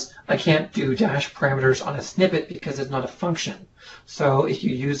 because I can't do dash parameters on a snippet because it's not a function. So if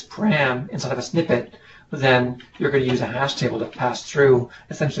you use param inside of a snippet, then you're going to use a hash table to pass through,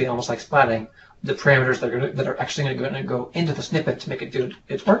 essentially almost like splatting, the parameters that are actually going to go into the snippet to make it do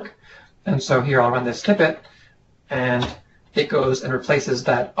its work. And so here I'll run this snippet, and it goes and replaces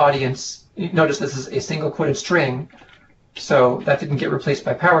that audience. Notice this is a single quoted string, so that didn't get replaced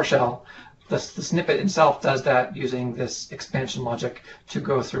by PowerShell. The snippet itself does that using this expansion logic to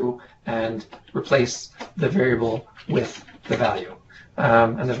go through and replace the variable with the value.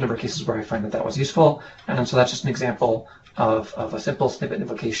 And there's a number of cases where I find that was useful. And so that's just an example of a simple snippet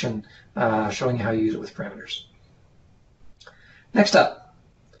invocation showing you how you use it with parameters. Next up,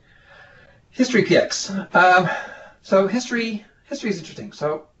 history PX. So history is interesting.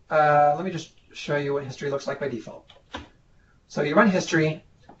 So let me just show you what history looks like by default. So you run history,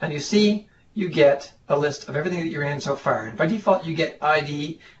 and you see you get a list of everything that you ran so far. And by default, you get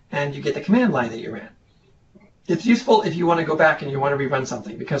ID, and you get the command line that you ran. It's useful if you want to go back and you want to rerun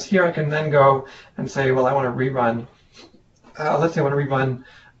something, because here I can then go and say, well, I want to rerun, let's say I want to rerun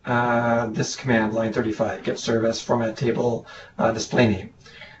this command, line 35, get service, format table, display name.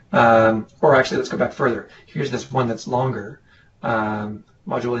 Or actually, let's go back further. Here's this one that's longer.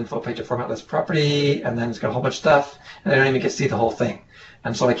 Module info page of format list property, and then it's got a whole bunch of stuff, and I don't even get to see the whole thing.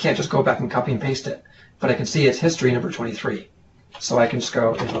 And so I can't just go back and copy and paste it, but I can see it's history number 23. So I can just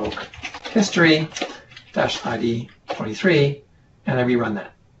go invoke history-id 23, and I rerun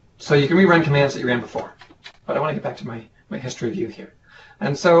that. So you can rerun commands that you ran before, but I want to get back to my history view here.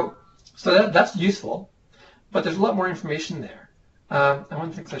 And so that's useful, but there's a lot more information there. And one of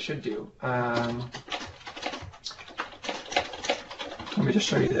the things I should do, let me just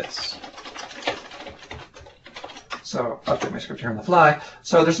show you this. So I'll update my script here on the fly.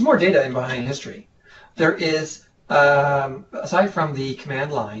 So there's some more data in behind history. There is, aside from the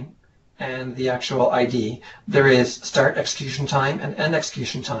command line and the actual ID, there is start execution time and end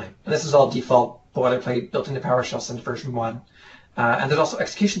execution time. And this is all default boilerplate built into PowerShell since version 1. And there's also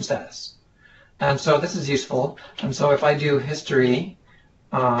execution status. And so this is useful. And so if I do history,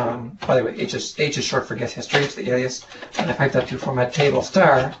 by the way, H is short for get history, it's the alias. And I pipe that to format table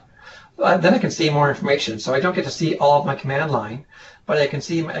star, then I can see more information. So I don't get to see all of my command line, but I can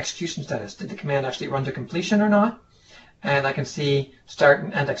see my execution status. Did the command actually run to completion or not? And I can see start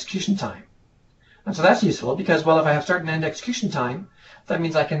and end execution time. And so that's useful because, well, if I have start and end execution time, that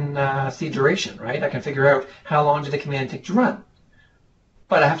means I can see duration, right? I can figure out how long did the command take to run.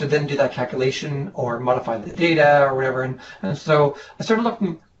 But I have to then do that calculation or modify the data or whatever. And so I started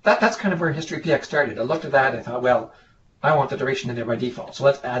looking, that's kind of where history PX started. I looked at that and I thought, well, I want the duration in there by default, so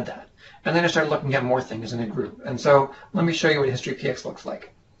let's add that. And then I started looking at more things in a group. And so let me show you what history PX looks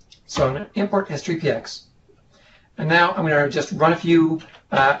like. So I'm going to import history PX. And now I'm going to just run a few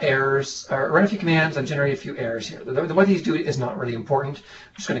errors, or run a few commands and generate a few errors here. What these do is not really important.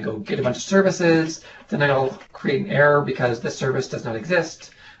 I'm just going to go get a bunch of services. Then I'll create an error because this service does not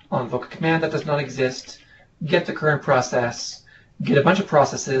exist. I'll invoke a command that does not exist. Get the current process. Get a bunch of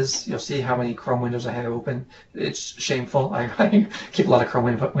processes. You'll see how many Chrome windows I have open. It's shameful. I keep a lot of Chrome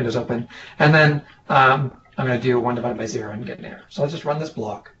windows open. And then I'm going to do 1 divided by 0 and get an error. So I'll just run this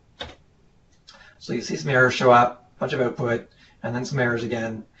block. So you see some errors show up, a bunch of output, and then some errors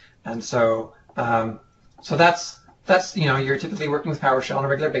again. And so that's you're typically working with PowerShell on a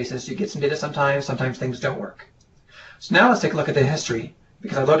regular basis. You get some data sometimes things don't work. So now let's take a look at the history,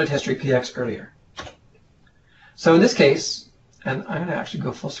 because I loaded history PX earlier. So in this case, and I'm going to actually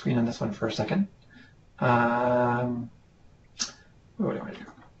go full screen on this one for a second. What do I want to do?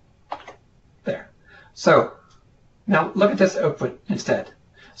 There. So now look at this output instead.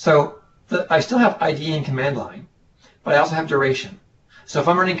 So I still have ID and command line, but I also have duration. So if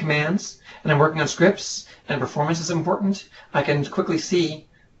I'm running commands and I'm working on scripts and performance is important, I can quickly see,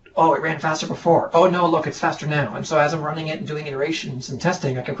 oh, it ran faster before. Oh, no, look, it's faster now. And so as I'm running it and doing iterations and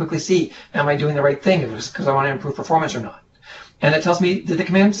testing, I can quickly see, am I doing the right thing because I want to improve performance or not? And it tells me, did the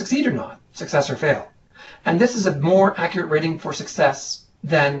command succeed or not, success or fail? And this is a more accurate rating for success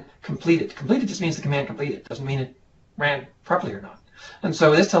than completed. Completed just means the command completed. Doesn't mean it ran properly or not. And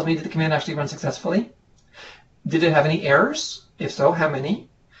so this tells me, did the command actually run successfully? Did it have any errors? If so, how many?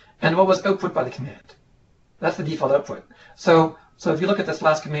 And what was output by the command? That's the default output. So if you look at this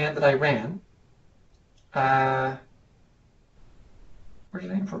last command that I ran, where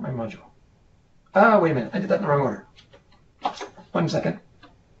did I import my module? Oh, wait a minute, I did that in the wrong order. 1 second.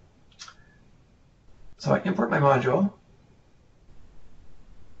 So I import my module.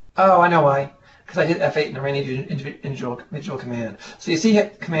 Oh, I know why. Because I hit F8 and I ran individual command. So you see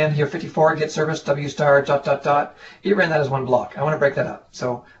hit command here 54, get service, W star, dot, dot, dot. It ran that as one block. I want to break that up.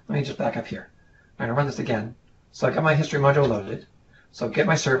 So let me just back up here. I'm going to run this again. So I got my history module loaded. So get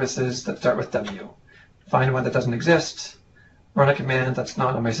my services that start with W. Find one that doesn't exist. Run a command that's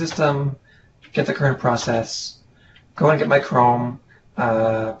not on my system. Get the current process. Go and get my Chrome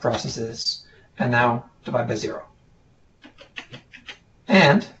processes. And now divide by 0.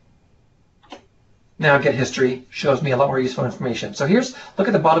 And now get history shows me a lot more useful information. So look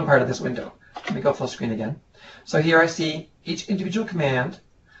at the bottom part of this window. Let me go full screen again. So here I see each individual command,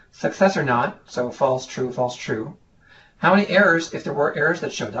 success or not, so false, true, how many errors, if there were errors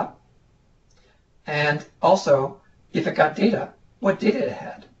that showed up, and also if it got data, what data it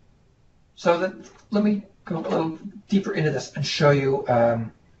had. So let me go a little deeper into this and show you,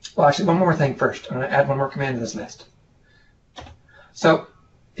 well actually one more thing first. I'm going to add one more command to this list. So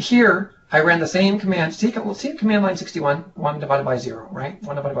here I ran the same command. See command line 61, 1 divided by 0, right?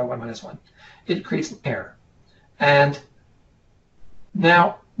 1 divided by 1 minus 1. It creates an error. And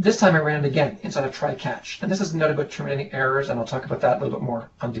now this time I ran it again inside of try catch. And this is a note about terminating errors, and I'll talk about that a little bit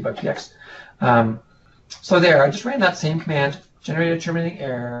more on debug PX. So there, I just ran that same command, generated a terminating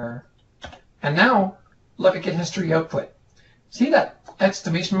error. And now look at get history output. See that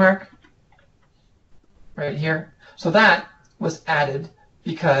exclamation mark right here? So that was added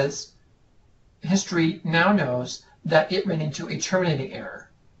because history now knows that it ran into a terminating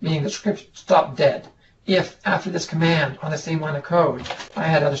error, meaning the script stopped dead. If after this command on the same line of code I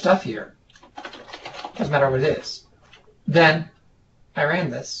had other stuff here, doesn't matter what it is, then I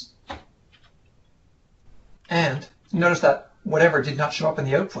ran this, and notice that whatever did not show up in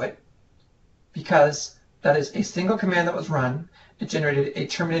the output because that is a single command that was run. It generated a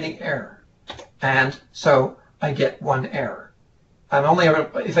terminating error, and so I get one error.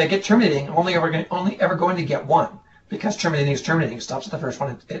 If I get terminating, I'm only ever going to get one, because terminating is terminating. It stops at the first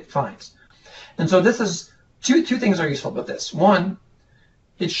one it finds. And so this is two things are useful about this. One,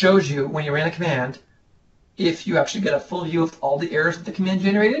 it shows you when you ran a command if you actually get a full view of all the errors that the command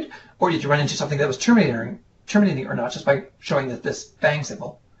generated, or did you run into something that was terminating or not, just by showing this bang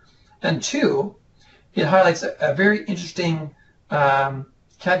symbol. And two, it highlights a very interesting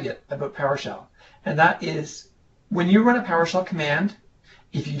caveat about PowerShell, and that is when you run a PowerShell command,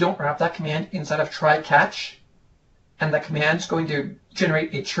 if you don't wrap that command inside of try catch, and that command is going to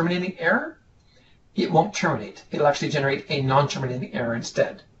generate a terminating error, it won't terminate. It'll actually generate a non-terminating error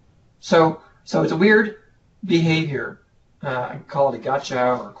instead. So it's a weird behavior, call it a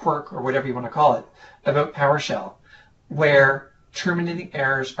gotcha or quirk or whatever you want to call it, about PowerShell, where terminating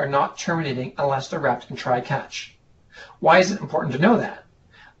errors are not terminating unless they're wrapped in try catch. Why is it important to know that?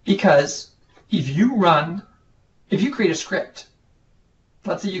 Because if you create a script,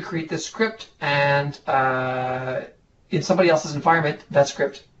 let's say you create this script and in somebody else's environment, that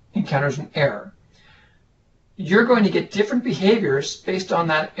script encounters an error. You're going to get different behaviors based on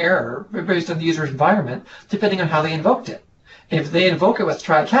that error, based on the user's environment, depending on how they invoked it. If they invoke it with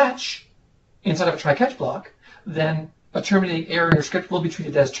try catch, inside of a try catch block, then a terminating error in your script will be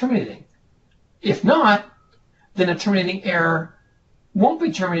treated as terminating. If not, then a terminating error won't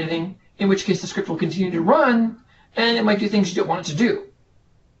be terminating, in which case the script will continue to run, and it might do things you don't want it to do.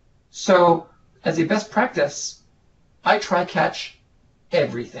 So, as a best practice, I try catch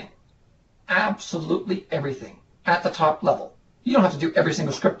everything. Absolutely everything. At the top level. You don't have to do every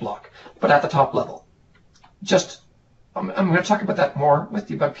single script block, but at the top level. I'm going to talk about that more with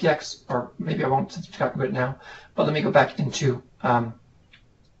debug PX, or maybe I won't since we're talking about it now, but let me go back into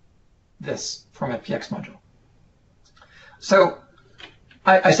this format PX module. So,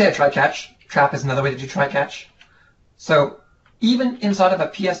 I say a try catch. Trap is another way to do try catch. So even inside of a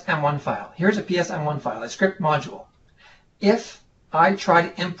PSM1 file, here's a PSM1 file, a script module. If I try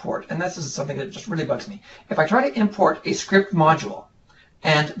to import, and this is something that just really bugs me, if I try to import a script module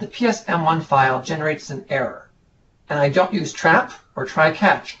and the PSM1 file generates an error, and I don't use trap or try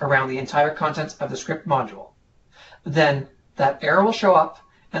catch around the entire contents of the script module, then that error will show up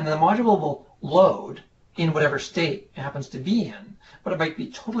and the module will load in whatever state it happens to be in, but it might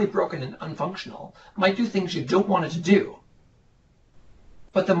be totally broken and unfunctional. It might do things you don't want it to do.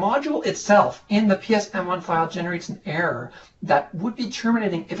 But the module itself in the PSM1 file generates an error that would be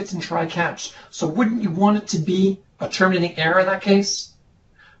terminating if it's in try catch. So wouldn't you want it to be a terminating error in that case?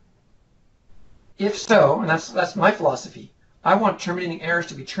 If so, and that's my philosophy, I want terminating errors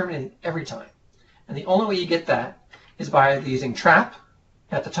to be terminating every time. And the only way you get that is by using trap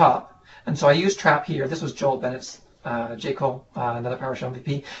at the top. And so I use trap here. This was Joel Bennett's J. Cole, another PowerShell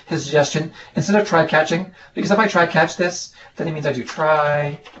MVP, his suggestion, instead of try catching, because if I try catch this, then it means I do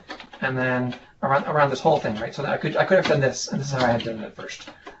try, and then around this whole thing, right? So that I could have done this, and this is how I had done it first.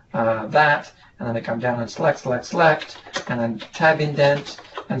 That, and then I come down and select, and then tab indent,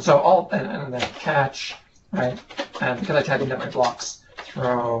 and so and then catch, right? And because I tab indent my blocks,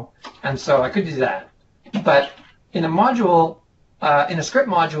 throw, and so I could do that. But in a module, in a script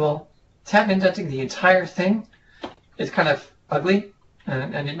module, tab indenting the entire thing is kind of ugly,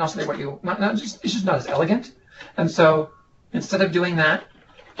 and not necessarily what you it's just not as elegant. And so instead of doing that,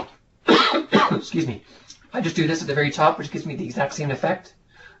 excuse me, I just do this at the very top, which gives me the exact same effect.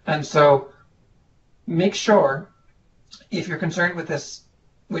 And so make sure, if you're concerned with this,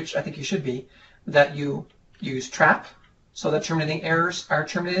 which I think you should be, that you use trap so that terminating errors are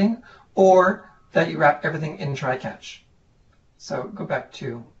terminating, or that you wrap everything in try catch. So go back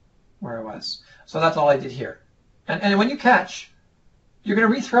to where I was. So that's all I did here. And when you catch, you're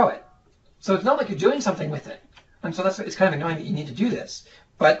going to rethrow it. So it's not like you're doing something with it. And so it's kind of annoying that you need to do this,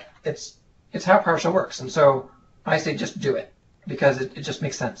 but it's how PowerShell works. And so I say just do it, because it just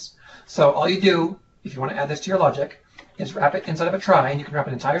makes sense. So all you do, if you want to add this to your logic, is wrap it inside of a try, and you can wrap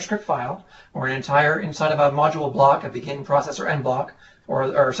an entire script file, or an entire inside of a module block, a begin, process, or end block,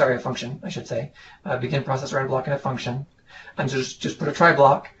 or sorry, a function, I should say, begin, process, or end block, and a function, and just put a try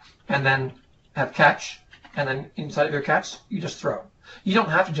block, and then have catch, and then inside of your catch, you just throw. You don't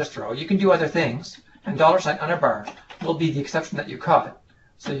have to just throw. You can do other things, and $underbar will be the exception that you caught.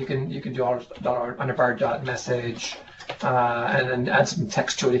 So you can do $underbar.message, and then add some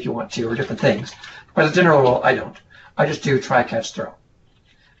text to it if you want to, or different things. But as a general rule, I don't. I just do try, catch, throw.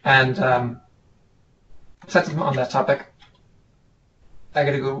 And since I'm on that topic, I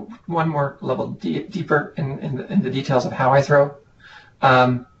got to go one more level deeper in the details of how I throw.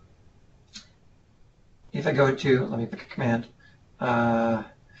 If I go to, let me pick a command, debug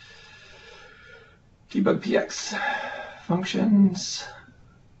px functions.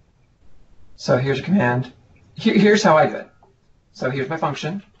 So here's a command. Here's how I do it. So here's my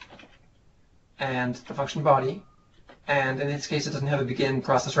function and the function body. And in this case, it doesn't have a begin,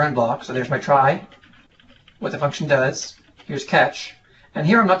 process, or end block. So there's my try, what the function does. Here's catch. And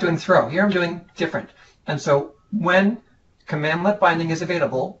here I'm not doing throw. Here I'm doing different. And so when commandlet binding is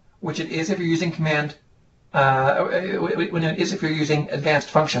available, which it is if you're using when it is if you're using advanced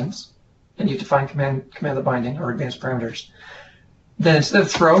functions, and you define commandlet binding or advanced parameters, then instead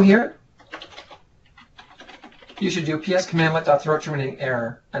of throw here, you should do ps commandlet.throw terminating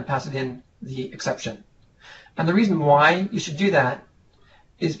error and pass it in the exception. And the reason why you should do that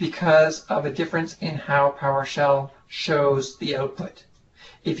is because of a difference in how PowerShell shows the output.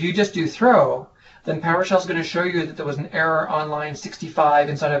 If you just do throw, then PowerShell is going to show you that there was an error on line 65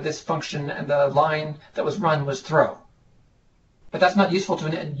 inside of this function, and the line that was run was throw. But that's not useful to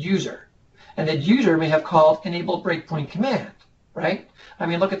an end user. An end user may have called enable breakpoint command, right? I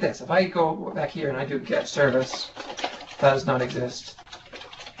mean, look at this. If I go back here and I do get service, does not exist.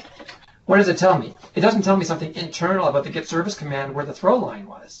 What does it tell me? It doesn't tell me something internal about the get service command where the throw line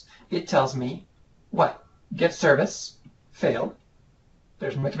was. It tells me what? Get service failed.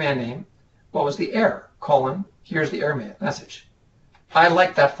 There's my command name. What was the error? Colon. Here's the error message. I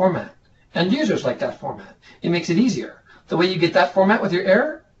like that format. And users like that format. It makes it easier. The way you get that format with your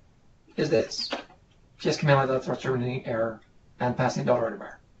error is this. PS command throw terminating error and passing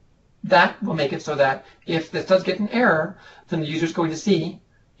 $underbar. That will make it so that if this does get an error, then the user is going to see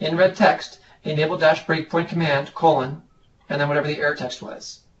in red text enable breakpoint command colon and then whatever the error text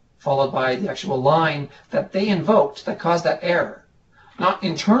was, followed by the actual line that they invoked that caused that error. Not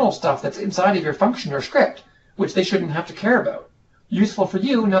internal stuff that's inside of your function or script, which they shouldn't have to care about. Useful for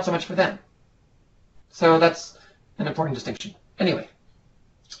you, not so much for them. So that's an important distinction. Anyway,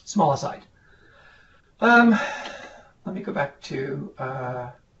 small aside. Let me go back to,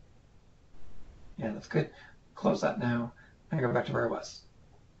 yeah, that's good. Close that now. I'm going to go back to where I was.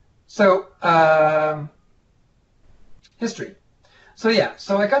 So, history. So yeah,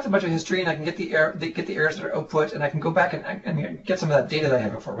 so I got a bunch of history, and I can get the errors that are output, and I can go back and get some of that data that I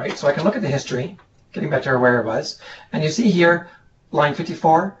had before, right? So I can look at the history, getting back to where I was, and you see here, line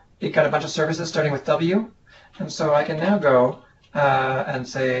 54, it got a bunch of services starting with W, and so I can now go and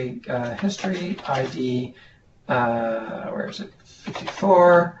say history ID, where is it?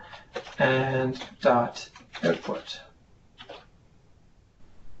 54 and dot output.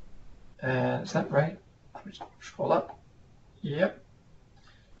 And is that right? Let me scroll up. Yep.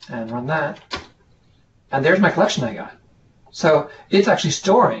 And run that. And there's my collection I got. So it's actually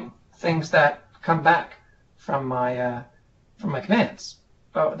storing things that come back from my commands.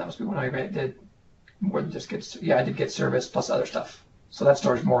 Oh, that must be when I did more than just get, yeah, I did get service plus other stuff. So that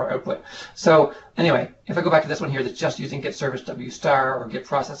stores more output. So anyway, if I go back to this one here that's just using get service W star or get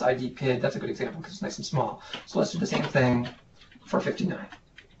process ID PID, that's a good example because it's nice and small. So let's do the same thing for 59.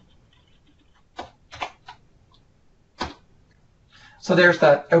 So there's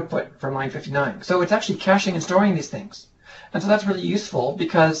that output from line 59. So it's actually caching and storing these things. And so that's really useful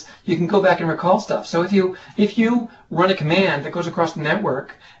because you can go back and recall stuff. So if you run a command that goes across the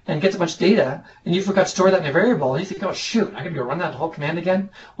network and gets a bunch of data, and you forgot to store that in a variable, and you think, oh shoot, I gotta go run that whole command again.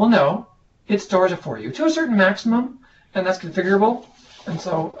 Well, no, it stores it for you to a certain maximum, and that's configurable. And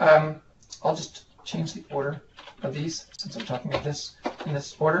so I'll just change the order of these since I'm talking about this in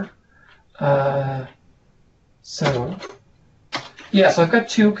this order. Yeah, so I've got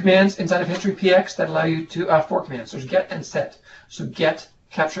 2 commands inside of history px that allow you to, 4 commands. There's get and set. So get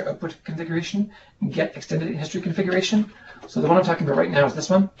capture output configuration and get extended history configuration. So the one I'm talking about right now is this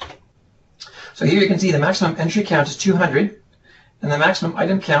one. So here you can see the maximum entry count is 200, and the maximum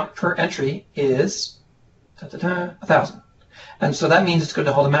item count per entry is 1,000. And so that means it's going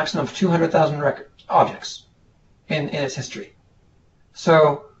to hold a maximum of 200,000 objects in its history.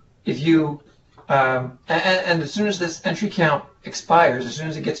 So if you and as soon as this entry count expires, as soon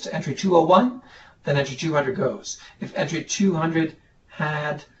as it gets to entry 201, then entry 200 goes. If entry 200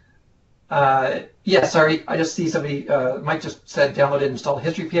 had, yeah, sorry, I just see somebody, Mike just said download and install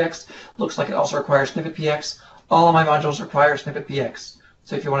history px. Looks like it also requires snippet px. All of my modules require snippet px.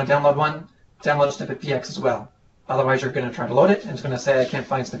 So if you want to download one, download a snippet px as well. Otherwise, you're going to try to load it, and it's going to say, I can't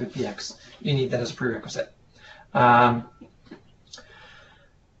find snippet px. You need that as a prerequisite.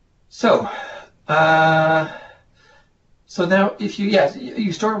 So now, if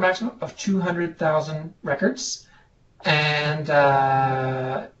you store a maximum of 200,000 records, and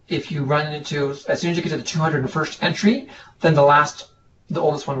if you run into, as soon as you get to the 201st entry, then the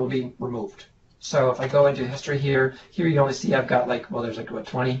oldest one will be removed. So if I go into history here you only see I've got there's what,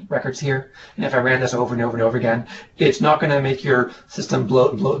 20 records here, and if I ran this over and over and over again, it's not going to make your system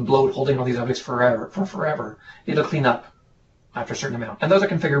bloat, holding all these objects forever. It'll clean up after a certain amount. And those are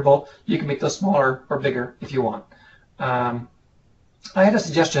configurable. You can make those smaller or bigger if you want. I had a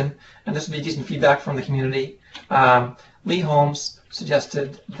suggestion, and this would be decent feedback from the community. Lee Holmes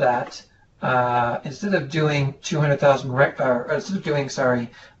suggested that instead of doing 200,000, instead of doing,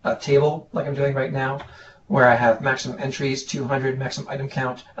 a table like I'm doing right now, where I have maximum entries 200, maximum item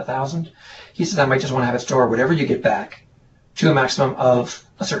count 1,000, he said I might just want to have it store whatever you get back to a maximum of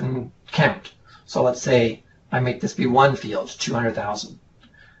a certain count. So let's say I make this be one field, 200,000.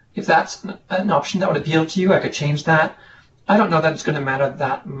 If that's an option that would appeal to you, I could change that. I don't know that it's going to matter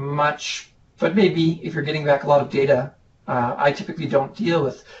that much, but maybe if you're getting back a lot of data, I typically don't deal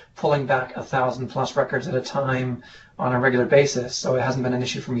with pulling back 1,000+ records at a time on a regular basis, so it hasn't been an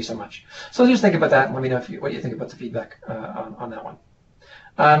issue for me so much. So just think about that and let me know what you think about the feedback on that one.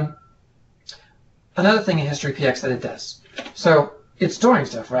 Another thing in history px that it does. So it's storing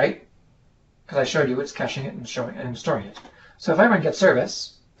stuff, right? Because I showed you it's caching it and storing it. So if I run get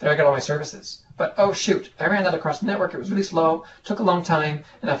service, there I got all my services. But oh shoot, I ran that across the network, it was really slow, took a long time,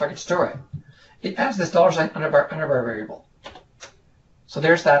 and I forgot to store it. It adds this $underbar variable. So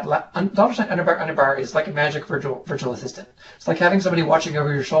there's that $underbar is like a magic virtual assistant. It's like having somebody watching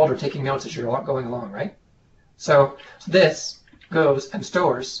over your shoulder taking notes as you're going along, right? So this goes and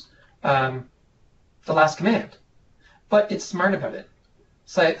stores the last command. But it's smart about it.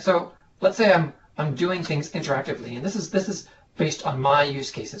 So let's say I'm doing things interactively, and this is based on my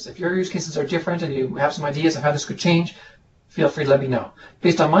use cases. If your use cases are different and you have some ideas of how this could change, feel free to let me know.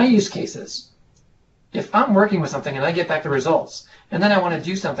 Based on my use cases, if I'm working with something and I get back the results, and then I want to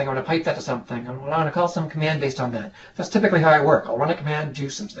do something, I want to pipe that to something, I want to call some command based on that. That's typically how I work. I'll run a command, do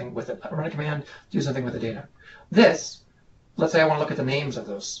something with it. I'll run a command, do something with the data. This, let's say I want to look at the names of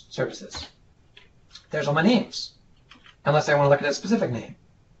those services. There's all my names. Unless I want to look at a specific name.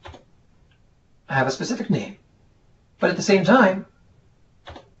 I have a specific name. But at the same time,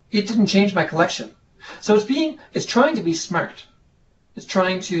 it didn't change my collection. So it's trying to be smart. It's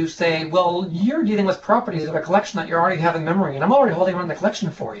trying to say, well, you're dealing with properties of a collection that you already have in memory, and I'm already holding on to the collection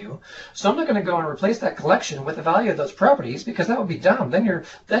for you. So I'm not going to go and replace that collection with the value of those properties, because that would be dumb. Then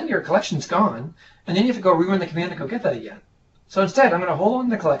your collection's gone, and then you have to go rerun the command to go get that again. So instead, I'm going to hold on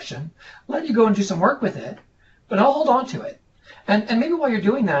to the collection, let you go and do some work with it, but I'll hold on to it. And maybe while you're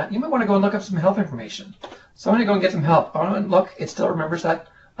doing that, you might want to go and look up some help information. So I'm going to go and get some help. Oh, and look, it still remembers that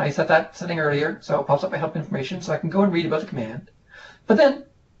I set that setting earlier, so it pops up my help information, so I can go and read about the command. But then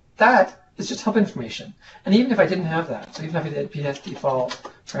that It's just help information. And even if I didn't have that, so even if I did ps default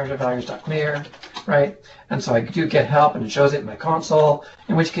parameter values.clear, right? And so I do get help and it shows it in my console,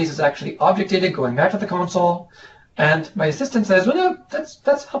 in which case it's actually object data going back to the console. And my assistant says, well, no,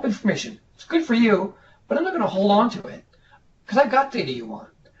 that's help information. It's good for you, but I'm not going to hold on to it because I've got data you want.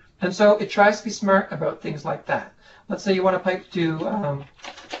 And so it tries to be smart about things like that. Let's say you want to pipe to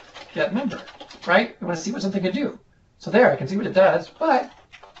get member, right? You want to see what something can do. So there, I can see what it does, but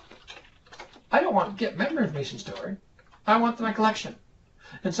I don't want get member information stored. I want my collection.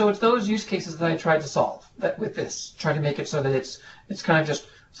 And so it's those use cases that I tried to solve with this, try to make it so that it's kind of just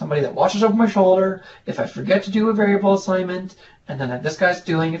somebody that watches over my shoulder. If I forget to do a variable assignment, and then this guy's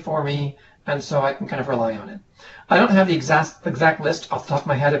doing it for me, and so I can kind of rely on it. I don't have the exact list off the top of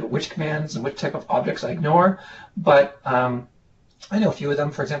my head of which commands and which type of objects I ignore, but I know a few of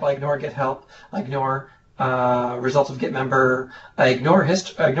them. For example, I ignore get help, I ignore results of get member, I ignore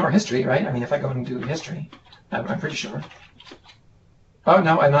history, right? I mean, if I go and do history, I'm pretty sure. Oh,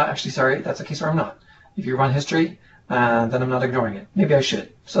 no, I'm not actually, sorry. That's a case where I'm not. If you run history, then I'm not ignoring it. Maybe I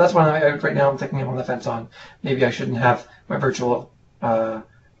should. So that's one right now I'm thinking I'm on the fence on. Maybe I shouldn't have my virtual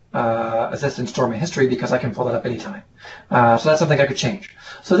assistant store my history because I can pull that up anytime. So that's something I could change.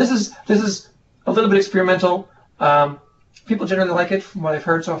 So this is a little bit experimental. People generally like it from what I've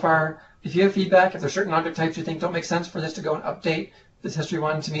heard so far. If you have feedback, if there's certain object types you think don't make sense for this to go and update, this history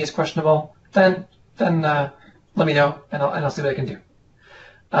one to me is questionable, then let me know and I'll see what I can do.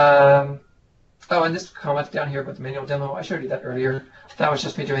 Oh, and this comment down here about the manual demo, I showed you that earlier. That was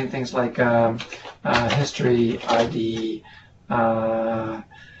just me doing things like history ID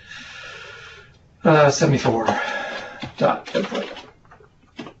 74 dot output.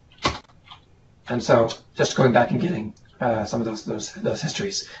 And so just going back and getting some of those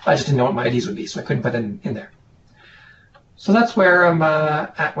histories. I just didn't know what my IDs would be, so I couldn't put them in there. So that's where I'm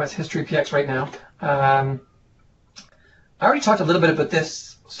at with History PX right now. I already talked a little bit about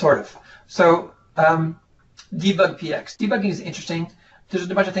this, sort of. So debug PX. Debugging is interesting. There's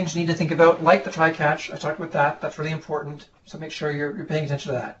a bunch of things you need to think about, like the try-catch. I talked about that. That's really important. So make sure you're paying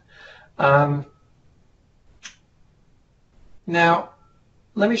attention to that. Now,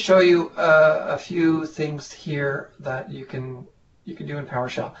 let me show you a few things here that you can do in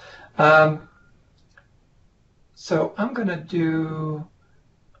PowerShell. So I'm going to do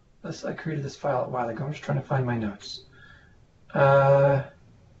this. I created this file a while ago. I'm just trying to find my notes.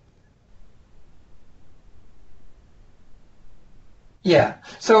 Yeah.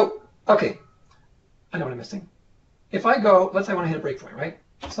 So okay, I know what I'm missing. If I go, let's say I want to hit a breakpoint, right?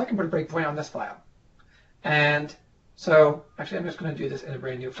 So I can put a breakpoint on this file, and so actually I'm just going to do this in a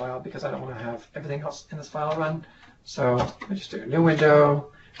brand new file because I don't want to have everything else in this file run. So let me just do a new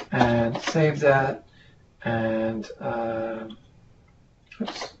window and save that, and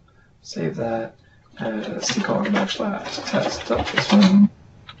oops, save that. Let's call it /test. This one.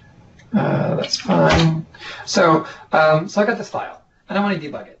 That's fine. So so I got this file, and I want to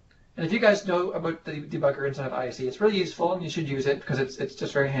debug it. And if you guys know about the debugger inside of ISE, it's really useful, and you should use it because it's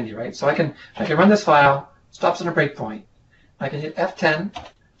just very handy, right? So I can run this file, stops on a breakpoint. I can hit F10 to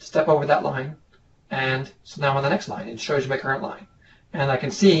step over that line, and so now I'm on the next line. It shows you my current line, and I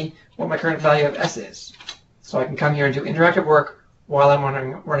can see what my current value of S is. So I can come here and do interactive work while I'm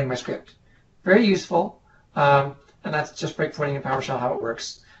running my script. Very useful, and that's just breakpointing in PowerShell how it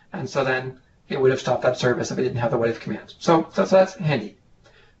works. And so then it would have stopped that service if it didn't have the what if command. So that's handy.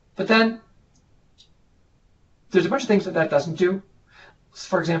 But then there's a bunch of things that doesn't do.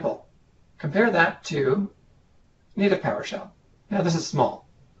 For example, compare that to native PowerShell. Now this is small.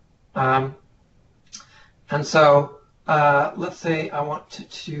 And so let's say I want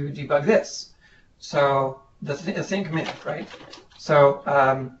to debug this. So the same command, right? So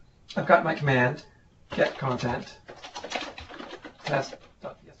I've got my command, get content,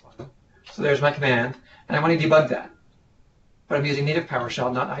 test.ps1. So there's my command, and I want to debug that. But I'm using native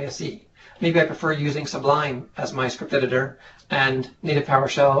PowerShell, not ISE. Maybe I prefer using Sublime as my script editor and native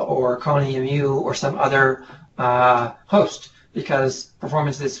PowerShell or ConEmu or some other host, because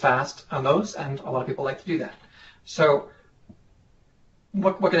performance is fast on those, and a lot of people like to do that. So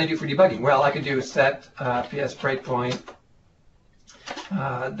what can I do for debugging? Well, I could do set ps breakpoint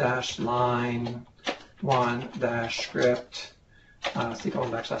dash line 1 dash script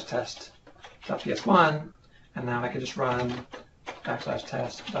 /test.ps1, and now I can just run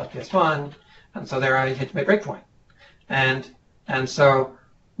 /test.ps1, and so there I hit my breakpoint. And so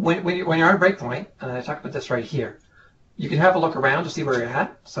when you're on a breakpoint, and I talk about this right here, you can have a look around to see where you're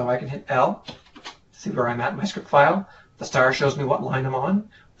at. So I can hit L to see where I'm at in my script file. The star shows me what line I'm on.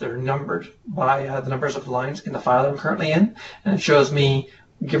 They're numbered by the numbers of the lines in the file that I'm currently in, and it shows me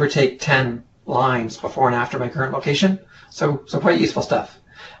give or take 10 lines before and after my current location. So quite useful stuff.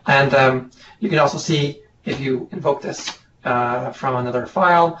 And you can also see if you invoke this from another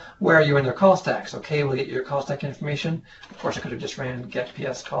file, where are you in their call stack? So K will get your call stack information. Of course, I could have just ran get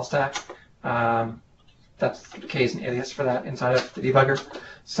ps call stack. That's K is an alias for that inside of the debugger.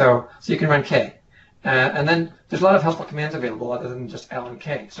 So you can run K. And then there's a lot of helpful commands available other than just L and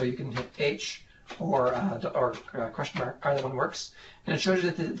K. So you can hit H or question mark, either one works, and it shows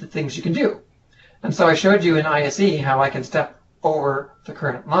you the things you can do. And so I showed you in ISE how I can step over the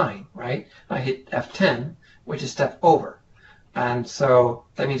current line, right? I hit F10, which is step over. And so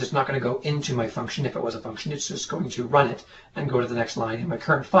that means it's not going to go into my function if it was a function. It's just going to run it and go to the next line in my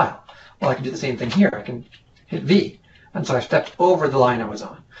current file. Well, I can do the same thing here. I can hit V. And so I stepped over the line I was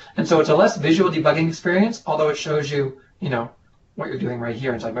on. And so it's a less visual debugging experience, although it shows you, what you're doing right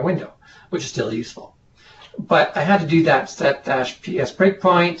here inside my window, which is still useful. But I had to do that set-ps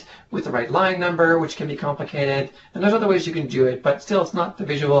breakpoint with the right line number, which can be complicated. And there's other ways you can do it, but still it's not the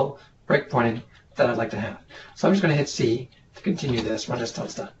visual breakpointing that I'd like to have. So I'm just going to hit C to continue this, run this till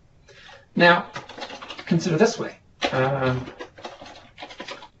it's done. Now, consider this way. Let me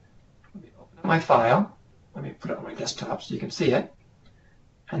open up my file. Let me put it on my desktop so you can see it.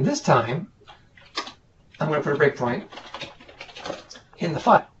 And this time, I'm going to put a breakpoint in the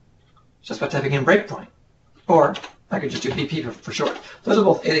file, just by typing in breakpoint. Or I could just do BP for short. Those are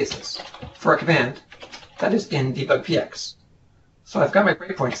both aliases for a command that is in debugpx. So I've got my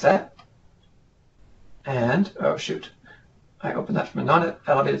breakpoint set. And, oh shoot, I opened that from a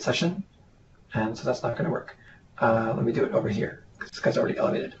non-elevated session. And so that's not going to work. Let me do it over here, because this guy's already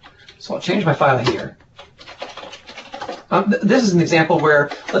elevated. So I'll change my file here. This is an example where,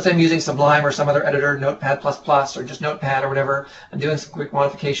 let's say I'm using Sublime or some other editor, Notepad++, or just Notepad or whatever. I'm doing some quick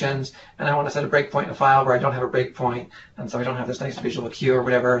modifications, and I want to set a breakpoint in a file where I don't have a breakpoint, and so I don't have this nice visual cue or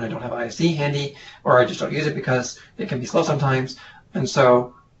whatever, and I don't have ISE handy, or I just don't use it because it can be slow sometimes. And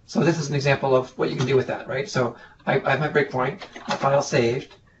so this is an example of what you can do with that, right? So I have my breakpoint, my file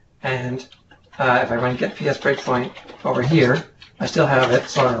saved, and if I run get ps breakpoint over here, I still have it,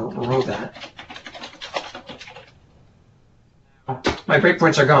 so I'll remove that. My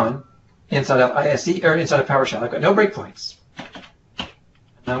breakpoints are gone inside of ISE or inside of PowerShell. I've got no breakpoints.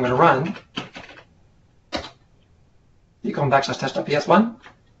 Now I'm going to run /test.ps1,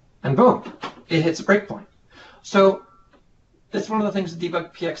 and boom, it hits a breakpoint. So that's one of the things that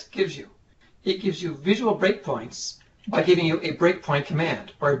debugpx gives you. It gives you visual breakpoints by giving you a breakpoint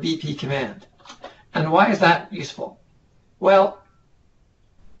command or a BP command. And why is that useful? Well,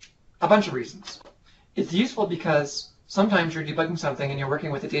 a bunch of reasons. It's useful because sometimes you're debugging something and you're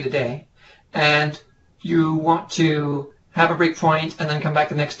working with it day to day, and you want to have a breakpoint and then come back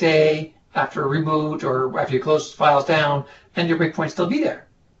the next day after a reboot or after you close files down, and your breakpoint still be there.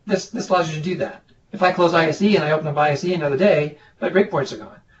 This allows you to do that. If I close ISE and I open up ISE another day, my breakpoints are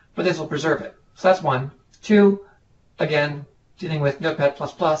gone, but this will preserve it. So that's one. Two, again, dealing with Notepad++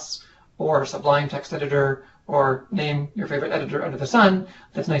 or Sublime text editor, or name your favorite editor under the sun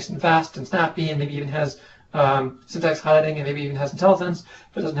that's nice and fast and snappy and maybe even has syntax highlighting and maybe even has IntelliSense,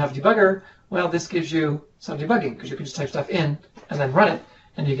 but doesn't have a debugger. Well, this gives you some debugging because you can just type stuff in and then run it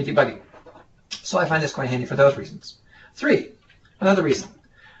and you get debugging. So I find this quite handy for those reasons. Three, another reason.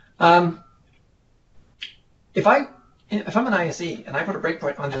 If I'm an ISE and I put a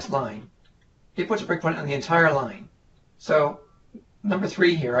breakpoint on this line, it puts a breakpoint on the entire line. So number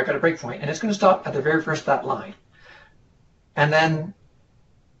 3 here, I got a breakpoint, and it's going to stop at the very first that line. And then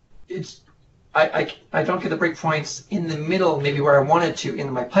I don't get the breakpoints in the middle, maybe where I wanted to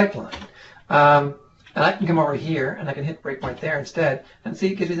in my pipeline. And I can come over here and I can hit breakpoint there instead, and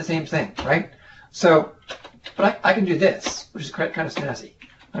see, it gives me the same thing, right? So, but I can do this, which is kind of snazzy.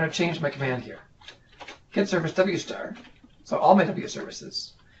 I'm going to change my command here. Get service W star, so all my W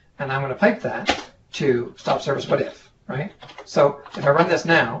services, and I'm going to pipe that to stop service what if, right? So if I run this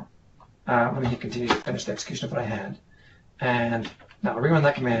now, let me hit continue to finish the execution of what I had, and now I'll rerun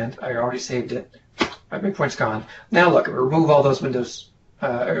that command. I already saved it. My breakpoint's gone. Now look, it would remove all those windows,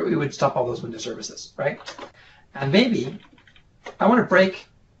 or it would stop all those Windows services, right? And maybe I want to break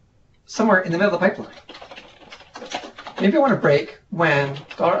somewhere in the middle of the pipeline. Maybe I want to break when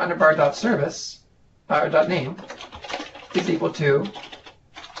 $_service .name is equal to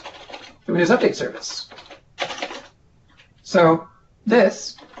the Windows Update service. So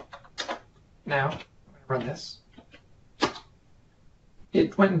this, now I'm going to run this.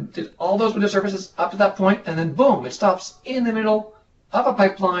 It went and did all those Windows services up to that point, and then boom, it stops in the middle of a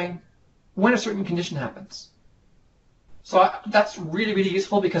pipeline when a certain condition happens. So that's really, really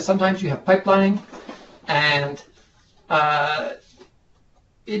useful because sometimes you have pipelining and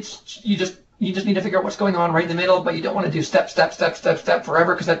you just need to figure out what's going on right in the middle, but you don't want to do step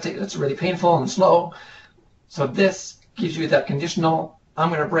forever because that's really painful and slow. So this gives you that conditional, I'm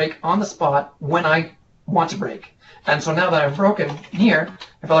going to break on the spot when I want to break. And so now that I've broken here,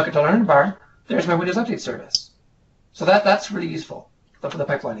 if I look at the learn bar, there's my Windows Update service. So that's really useful for the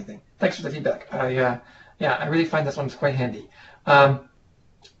pipelining thing. Thanks for the feedback. I really find this one's quite handy.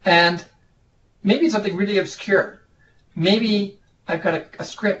 And maybe something really obscure. Maybe I've got a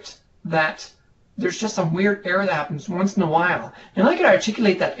script that there's just some weird error that happens once in a while. And I could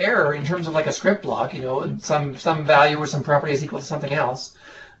articulate that error in terms of like a script block, you know, some value or some property is equal to something else.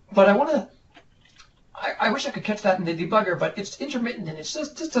 But I wish I could catch that in the debugger, but it's intermittent and it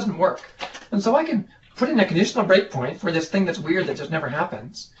just doesn't work. And so I can put in a conditional breakpoint for this thing that's weird that just never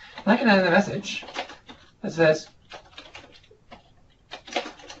happens. And I can add in a message that says,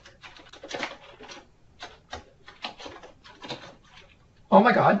 oh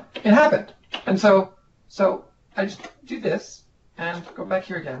my God, it happened. And so I just do this and go back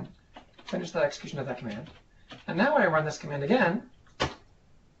here again, finish that execution of that command. And now when I run this command again,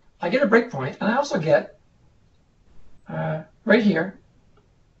 I get a breakpoint, and I also get right here,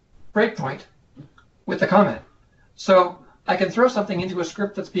 breakpoint with the comment. So I can throw something into a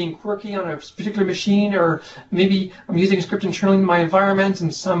script that's being quirky on a particular machine, or maybe I'm using a script internally in my environment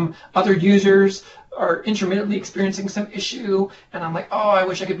and some other users are intermittently experiencing some issue, and I'm like, oh, I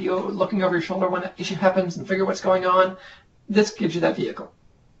wish I could be looking over your shoulder when that issue happens and figure what's going on. This gives you that vehicle.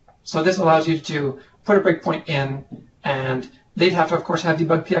 So this allows you to put a breakpoint in, and they'd have to, of course, have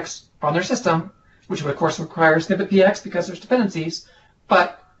debug PX on their system, which would, of course, require snippet PX because there's dependencies,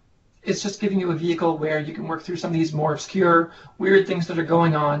 but it's just giving you a vehicle where you can work through some of these more obscure, weird things that are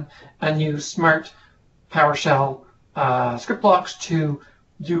going on and use smart PowerShell script blocks to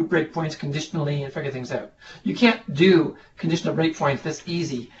do breakpoints conditionally and figure things out. You can't do conditional breakpoints this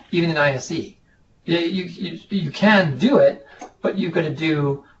easy, even in ISE. You can do it, but you've got to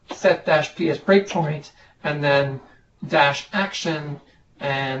do set-ps breakpoint and then dash action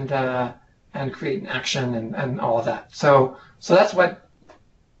and create an action and all of that. So that's what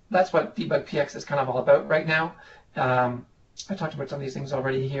debug PX is kind of all about right now. I talked about some of these things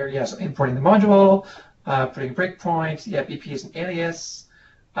already here. Yeah, so importing the module, putting breakpoints. Yeah, BP is an alias.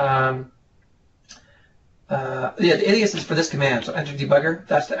 Yeah, the alias is for this command. So enter debugger.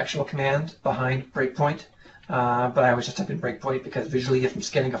 That's the actual command behind breakpoint. But I always just type in breakpoint because visually, if I'm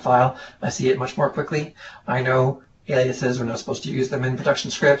scanning a file, I see it much more quickly. I know aliases, we're not supposed to use them in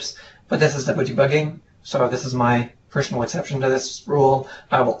production scripts, but this is about debugging. So this is my personal exception to this rule.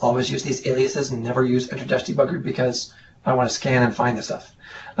 I will always use these aliases and never use enter-debugger because I want to scan and find the stuff.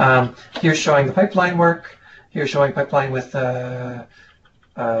 Here's showing the pipeline work. Here's showing pipeline with the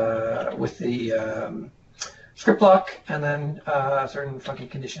script block and then certain funky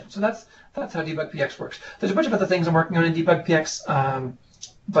conditions. So that's how debug PX works. There's a bunch of other things I'm working on in debug PX,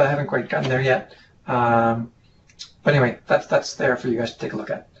 but I haven't quite gotten there yet. But anyway, that's there for you guys to take a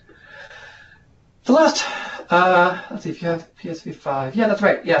look at. The last, let's see if you have PSV5. Yeah, that's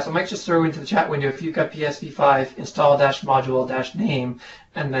right. Yeah, so Mike just threw into the chat window if you've got PSV5, install -module -name,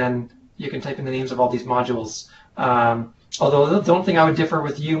 and then you can type in the names of all these modules. Although the only thing I would differ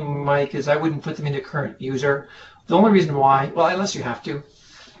with you, Mike, is I wouldn't put them into current user. The only reason why, well, unless you have to,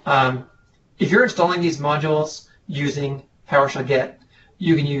 if you're installing these modules using PowerShell get,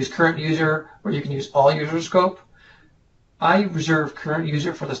 you can use current user or you can use all user scope. I reserve current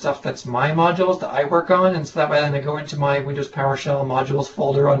user for the stuff that's my modules that I work on, and so that way when I go into my Windows PowerShell modules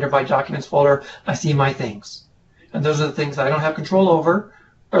folder under my documents folder, I see my things. And those are the things that I don't have control over,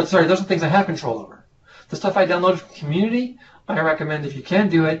 or sorry, those are the things I have control over. The stuff I downloaded from community, I recommend if you can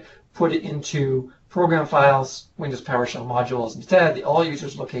do it, put it into program files, Windows PowerShell modules instead, the all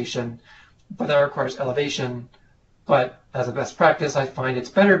users location, but that requires elevation. But as a best practice, I find it's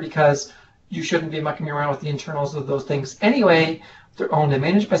better because you shouldn't be mucking around with the internals of those things anyway. They're owned and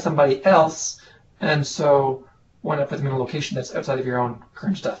managed by somebody else, and so why not put them in a location that's outside of your own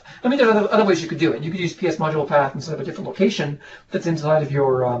current stuff? I mean, there are other ways you could do it. You could use PS module path instead of a different location that's inside of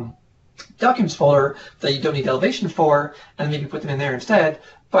your documents folder that you don't need elevation for, and maybe put them in there instead.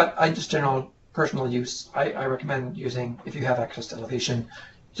 But I just general personal use, I recommend using, if you have access to elevation,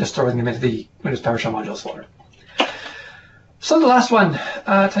 just throwing them into the Windows PowerShell modules folder. So the last one,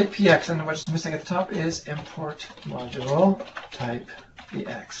 type PX, and what's missing at the top is import module type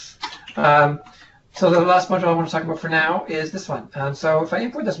PX. So the last module I want to talk about for now is this one. And so if I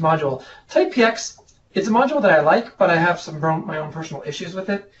import this module, type PX, it's a module that I like, but I have some my own personal issues with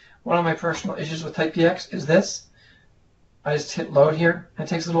it. One of my personal issues with type PX is this. I just hit load here, and it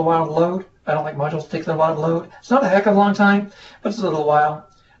takes a little while to load. I don't like modules that take a lot of load. It's not a heck of a long time, but it's a little while.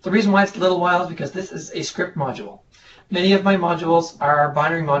 The reason why it's a little while is because this is a script module. Many of my modules are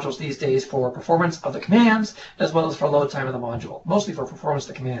binary modules these days for performance of the commands, as well as for load time of the module. Mostly for performance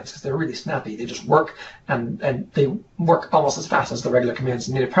of the commands, because they're really snappy. They just work, and they work almost as fast as the regular commands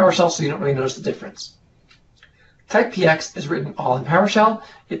in native PowerShell, so you don't really notice the difference. Type PX is written all in PowerShell.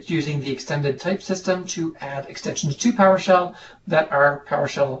 It's using the extended type system to add extensions to PowerShell that are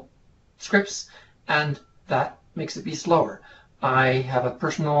PowerShell scripts, and that makes it be slower. I have a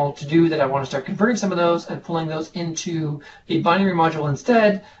personal to-do that I want to start converting some of those and pulling those into a binary module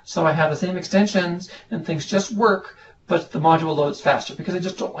instead, so I have the same extensions and things just work, but the module loads faster because I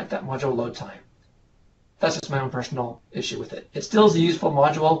just don't like that module load time. That's just my own personal issue with it. It still is a useful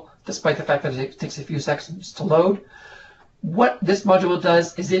module, despite the fact that it takes a few seconds to load. What this module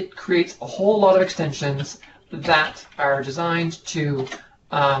does is it creates a whole lot of extensions that are designed to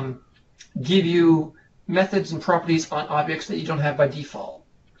give you methods and properties on objects that you don't have by default.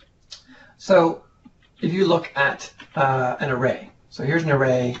 So if you look at an array, so here's an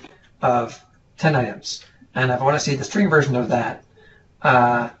array of 10 items, and if I want to see the string version of that,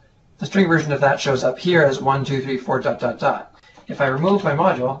 the string version of that shows up here as 1, 2, 3, 4, ... If I remove my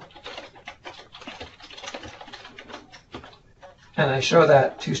module, and I show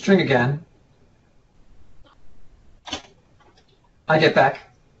that to string again, I get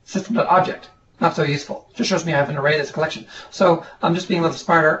back system.object. Not so useful. Just shows me I have an array that's a collection. So I'm just being a little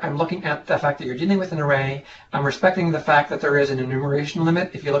smarter. I'm looking at the fact that you're dealing with an array. I'm respecting the fact that there is an enumeration limit.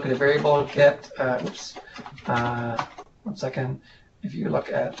 If you look at a variable get, one second. If you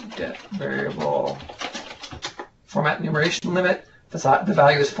look at get variable format enumeration limit, the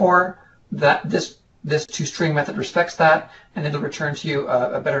value is 4. That this toString method respects that, and it'll return to you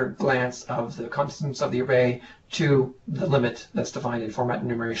a better glance of the constants of the array to the limit that's defined in format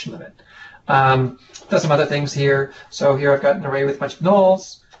enumeration limit. Does some other things here. So here I've got an array with a bunch of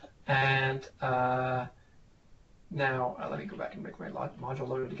nulls, and now let me go back and make my module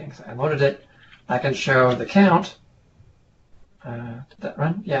loaded again because I loaded it. I can show the count. Did that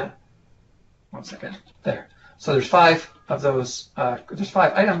run? Yeah. 1 second. There. So there's 5 of those. There's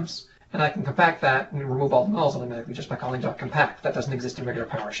 5 items, and I can compact that and remove all the nulls automatically just by calling .compact. That doesn't exist in regular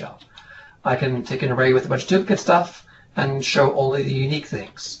PowerShell. I can take an array with a bunch of duplicate stuff and show only the unique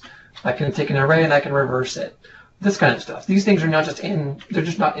things. I can take an array and I can reverse it. This kind of stuff. These things are not just they're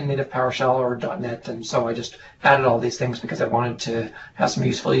just not in native PowerShell or .NET, and so I just added all these things because I wanted to have some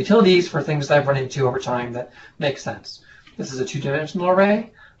useful utilities for things that I've run into over time that make sense. This is a 2-dimensional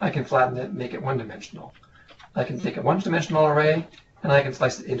array. I can flatten it and make it 1-dimensional. I can take a 1-dimensional array and I can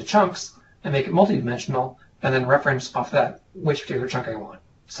slice it into chunks and make it multi-dimensional, and then reference off that which particular chunk I want.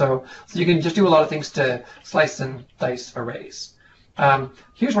 So you can just do a lot of things to slice and dice arrays.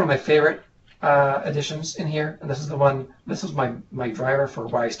 Here's one of my favorite additions in here, and this is the one. This was my driver for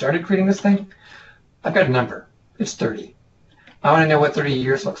why I started creating this thing. I've got a number. It's 30. I want to know what 30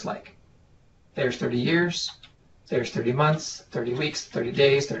 years looks like. There's 30 years. There's 30 months, 30 weeks, 30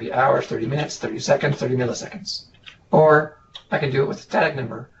 days, 30 hours, 30 minutes, 30 seconds, 30 milliseconds. Or I can do it with a static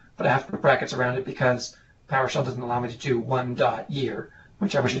number, but I have to put brackets around it because PowerShell doesn't allow me to do 1.year,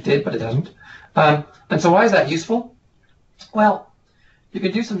 which I wish it did, but it doesn't. And so why is that useful? Well, you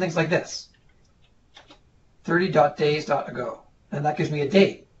can do some things like this. 30.days.ago, and that gives me a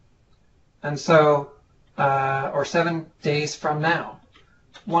date. And so, or 7 days from now,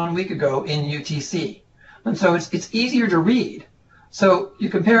 1 week ago in UTC. And so it's easier to read. So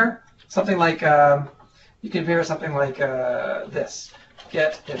you compare something like this: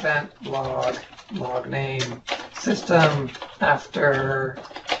 get event log name system after,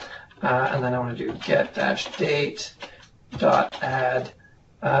 and then I want to do get dash date dot add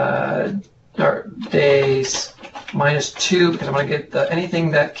or days -2 because I want to get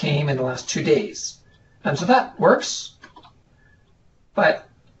anything that came in the last 2 days. And so that works, but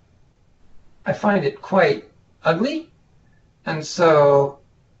I find it quite ugly. And so,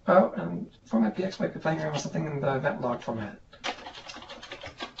 and format PX might be playing around with something in the event log format.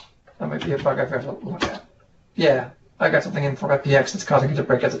 That might be a bug I've got to look at. Yeah, I got something in format PX that's causing it to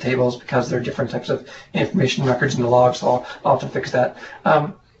break out the tables because there are different types of information records in the logs, so I'll have to fix that.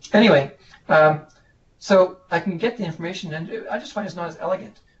 Anyway, so I can get the information, and I just find it's not as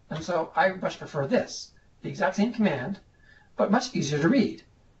elegant. And so I much prefer this, the exact same command, but much easier to read.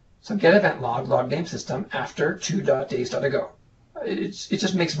 So get event log name system after 2.days.ago. It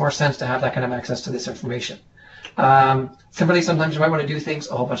just makes more sense to have that kind of access to this information. Similarly, sometimes you might want to do things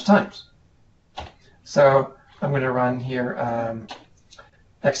a whole bunch of times. So I'm going to run here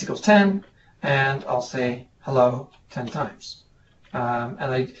x equals 10, and I'll say hello 10 times.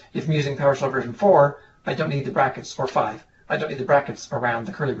 And if I'm using PowerShell version 4, I don't need the brackets, or 5. I don't need the brackets around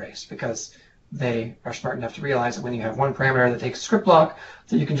the curly brace because they are smart enough to realize that when you have one parameter that takes a script block,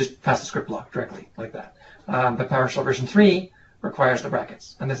 that you can just pass the script block directly like that. But PowerShell version 3 requires the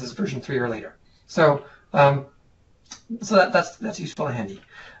brackets, and this is version 3 or later. So that's useful and handy.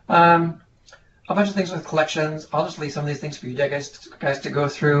 A bunch of things with collections. I'll just leave some of these things for you guys to go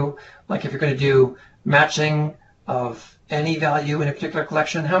through. Like if you're going to do matching of any value in a particular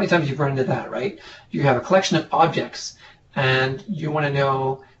collection, how many times you've run into that, right? You have a collection of objects, and you want to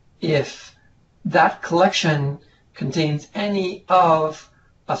know if that collection contains any of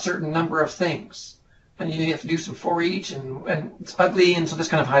a certain number of things. And you have to do some for each, and it's ugly, and so this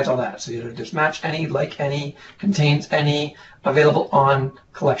kind of hides all that. So you just match any, like any, contains any, available on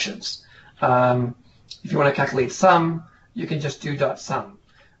collections. If you want to calculate sum, you can just do .sum.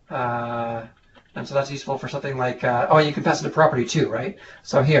 And so that's useful for something like, oh, you can pass it a property too, right?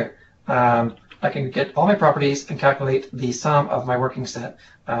 So here, I can get all my properties and calculate the sum of my working set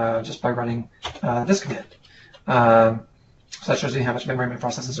just by running this command. So that shows you how much memory my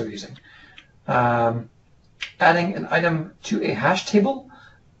processes are using. Adding an item to a hash table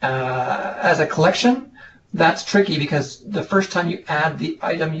as a collection, that's tricky because the first time you add the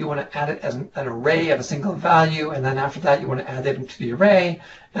item, you want to add it as an array of a single value, and then after that you want to add it to the array.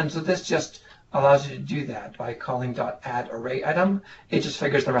 And so this just allows you to do that by calling .add array item. It just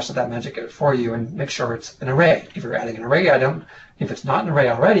figures the rest of that magic out for you and make sure it's an array. If you're adding an array item, if it's not an array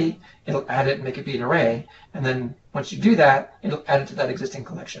already, it'll add it and make it be an array. And then once you do that, it'll add it to that existing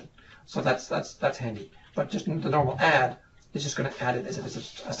collection. So that's handy. But just the normal add is just going to add it as if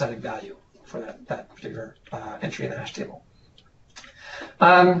it's a static value for that particular entry in the hash table.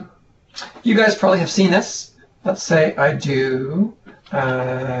 You guys probably have seen this. Let's say I do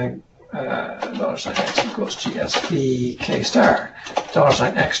 $x equals GSP K star,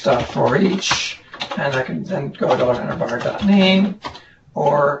 $x dot for each, and I can then go $bar dot name,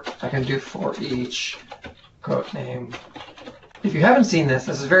 or I can do for each quote name. If you haven't seen this,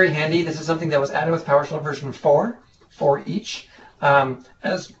 this is very handy. This is something that was added with PowerShell version 4, for each,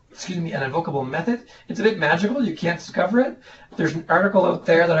 as an invocable method. It's a bit magical. You can't discover it. There's an article out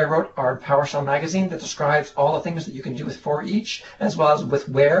there that I wrote on PowerShell magazine that describes all the things that you can do with for each, as well as with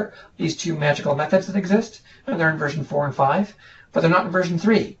where, these two magical methods that exist. And they're in version 4 and 5, but they're not in version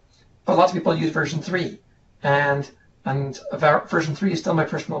 3. But lots of people use version 3. And version 3 is still my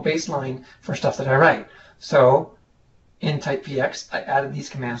personal baseline for stuff that I write. So in typepx, I added these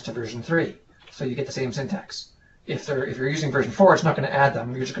commands to version 3. So you get the same syntax. If you're using version 4, it's not going to add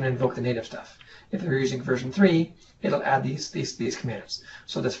them. You're just going to invoke the native stuff. If you're using version 3, it'll add these commands.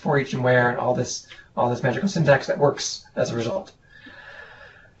 So this for each and where and all this magical syntax that works as a result.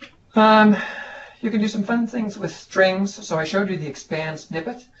 You can do some fun things with strings. So I showed you the expand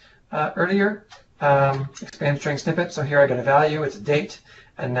snippet earlier. Expand string snippet. So here I got a value. It's a date,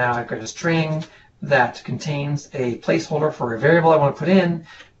 and now I've got a string that contains a placeholder for a variable I want to put in,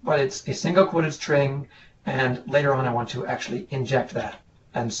 but it's a single quoted string. And later on, I want to actually inject that.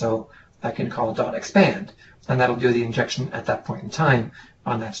 And so I can call .expand, and that'll do the injection at that point in time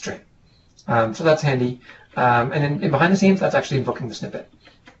on that string. So that's handy. And in behind the scenes, that's actually invoking the snippet.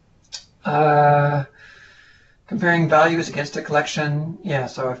 Comparing values against a collection. Yeah,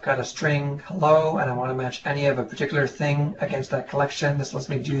 so I've got a string hello, and I want to match any of a particular thing against that collection. This lets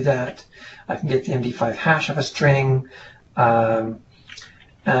me do that. I can get the MD5 hash of a string.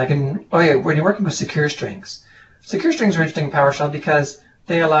 And I can, oh yeah, when you're working with secure strings are interesting in PowerShell because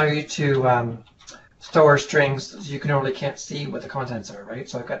they allow you to store strings you normally can't see what the contents are, right?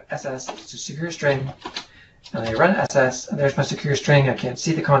 So I've got SS, it's a secure string, and I run SS, and there's my secure string. I can't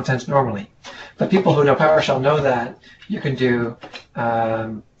see the contents normally. But people who know PowerShell know that you can do,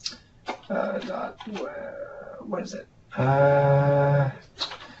 what is it? Come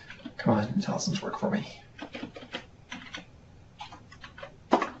on, tell some work for me.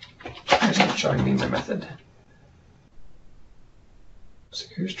 It's not showing me my method.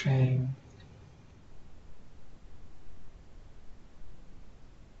 Secure string.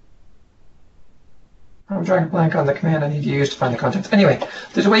 I'm drawing a blank on the command I need to use to find the contents. Anyway,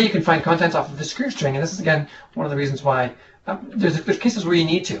 there's a way you can find contents off of the secure string, and this is again one of the reasons why there's cases where you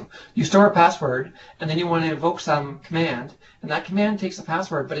need to. You store a password, and then you want to invoke some command, and that command takes a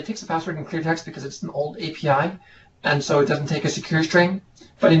password, but it takes a password in clear text because it's an old API, and so it doesn't take a secure string.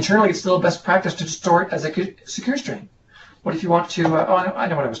 But internally, it's still best practice to store it as a secure string. What if you want to, oh, I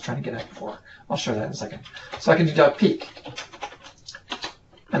know what I was trying to get at before. I'll show that in a second. So I can do .peek,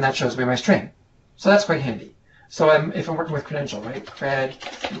 and that shows me my string. So that's quite handy. So if I'm working with credential, right? Cred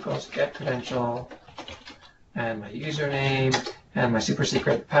equals get credential, and my username, and my super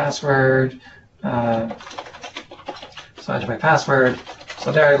secret password. So So I enter my password.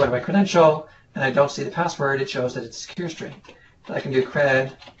 So there I go to my credential, and I don't see the password. It shows that it's a secure string. But I can do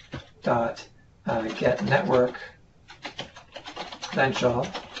cred dot get network credential,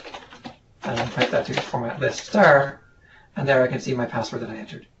 and then type that to format list star, and there I can see my password that I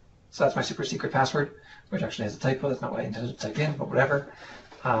entered. So that's my super secret password, which actually has a typo. That's not what I intended to type in, but whatever.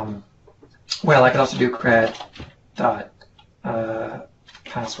 Well, I can also do cred dot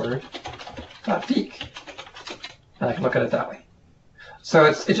password dot peek, and I can look at it that way. So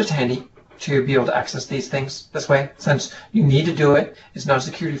it's just handy to be able to access these things this way, since you need to do it. It's not a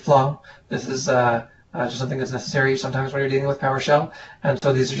security flaw. This is just something that's necessary sometimes when you're dealing with PowerShell. And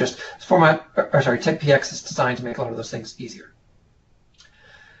so these are just TechPX is designed to make a lot of those things easier.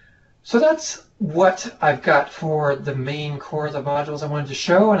 So that's what I've got for the main core of the modules I wanted to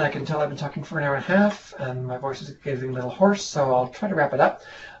show, and I can tell I've been talking for an hour and a half, and my voice is getting a little hoarse, so I'll try to wrap it up.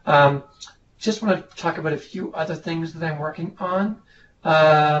 Just want to talk about a few other things that I'm working on.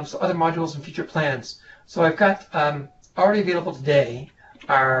 So other modules and future plans. So I've got already available today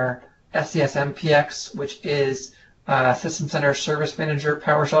are SCSMPX, which is System Center Service Manager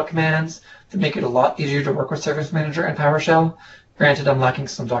PowerShell commands to make it a lot easier to work with Service Manager and PowerShell. Granted, I'm lacking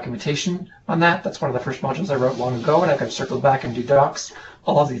some documentation on that. That's one of the first modules I wrote long ago, and I've got to circle back and do docs.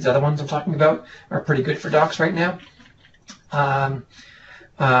 All of these other ones I'm talking about are pretty good for docs right now.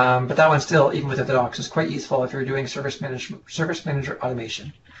 But that one still, even with the docs, is quite useful if you're doing Service Manager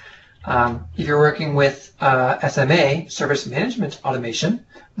automation. If you're working with SMA, Service Management Automation,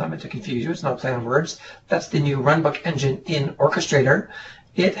 not meant to confuse you, it's not a play on words, that's the new runbook engine in Orchestrator.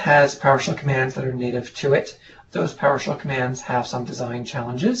 It has PowerShell commands that are native to it. Those PowerShell commands have some design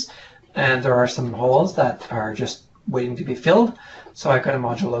challenges, and there are some holes that are just waiting to be filled. So I've got a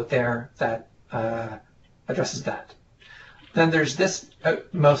module out there that addresses that. Then there's this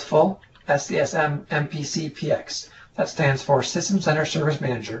mouthful, SCSM MPC PX. That stands for System Center Service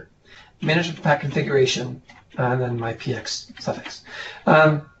Manager, Management Pack Configuration, and then my PX suffix.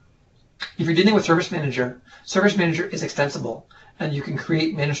 If you're dealing with Service Manager is extensible, and you can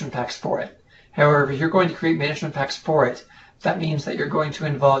create management packs for it. However, if you're going to create management packs for it, that means that you're going to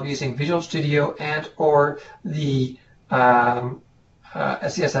involve using Visual Studio and or the SCSM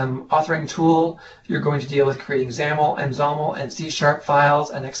authoring tool. You're going to deal with creating XAML and XAML and C#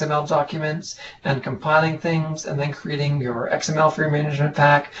 files and XML documents and compiling things, and then creating your XML for your management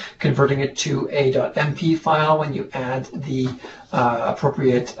pack, converting it to a .mp file when you add the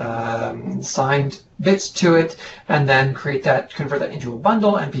appropriate signed bits to it, and then convert that into a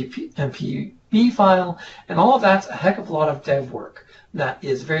bundle, MPB file, and all of that's a heck of a lot of dev work that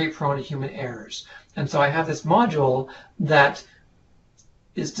is very prone to human errors. And so I have this module that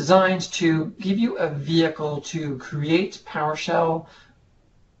is designed to give you a vehicle to create PowerShell,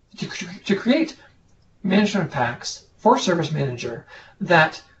 to create management packs for Service Manager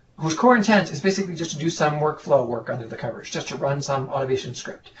whose core intent is basically just to do some workflow work under the covers, just to run some automation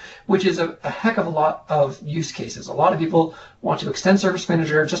script, which is a heck of a lot of use cases. A lot of people want to extend Service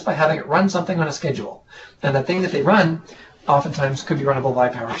Manager just by having it run something on a schedule. And the thing that they run oftentimes could be runnable by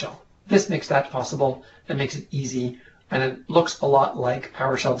PowerShell. This makes that possible and makes it easy, and it looks a lot like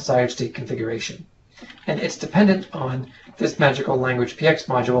PowerShell desired state configuration. And it's dependent on this magical language PX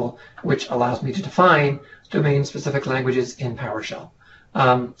module, which allows me to define domain-specific languages in PowerShell.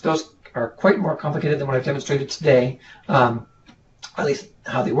 Those are quite more complicated than what I've demonstrated today. At least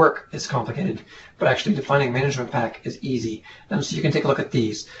how they work is complicated, but actually defining a management pack is easy. And so you can take a look at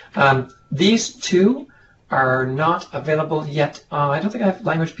these. These two are not available yet. I don't think I have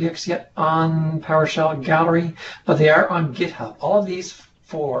language PX yet on PowerShell Gallery, but they are on GitHub. All of these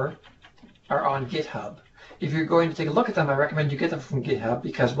four are on GitHub. If you're going to take a look at them, I recommend you get them from GitHub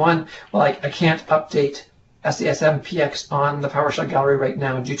because one, well, I can't update SCSM PX on the PowerShell Gallery right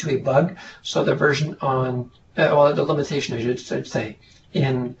now due to a bug. So the version on, well, the limitation, I should say,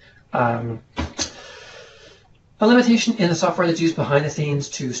 in a limitation in the software that's used behind the scenes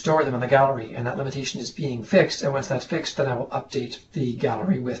to store them in the gallery, and that limitation is being fixed. And once that's fixed, then I will update the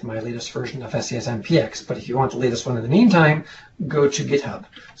gallery with my latest version of SCSM PX. But if you want the latest one in the meantime, go to GitHub.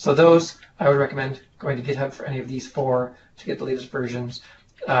 So those, I would recommend going to GitHub for any of these four to get the latest versions.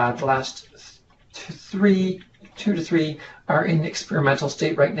 The last two to three are in experimental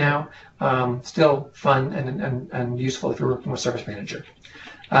state right now. Still fun and useful if you're working with Service Manager.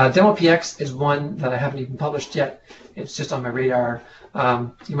 Demo PX is one that I haven't even published yet. It's just on my radar.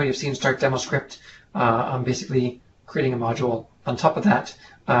 You might have seen Start Demo Script. I'm basically creating a module on top of that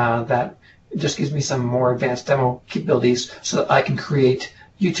that just gives me some more advanced demo capabilities so that I can create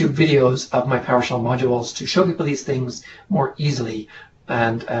YouTube videos of my PowerShell modules to show people these things more easily.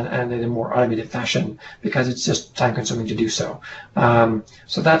 and in a more automated fashion, because it's just time consuming to do so.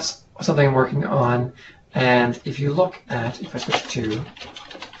 So that's something I'm working on. And if you look at, if I switch to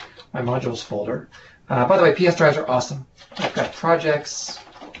my modules folder, by the way, PS drives are awesome. I've got projects,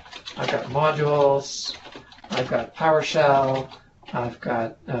 I've got modules, I've got PowerShell, I've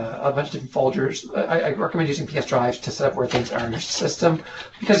got a bunch of different folders. I recommend using PS drives to set up where things are in your system,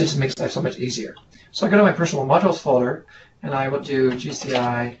 because it just makes life so much easier. So I go to my personal modules folder, and I will do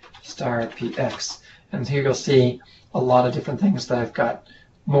GCI star PX. And here you'll see a lot of different things that I've got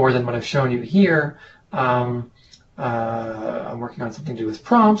more than what I've shown you here. I'm working on something to do with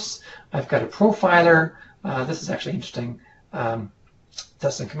prompts. I've got a profiler. This is actually interesting.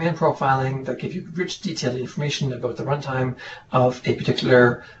 Does some command profiling that give you rich, detailed information about the runtime of a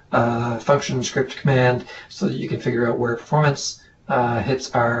particular function, script, command, so that you can figure out where performance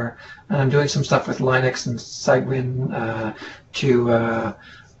hits are. And I'm doing some stuff with Linux and Cygwin to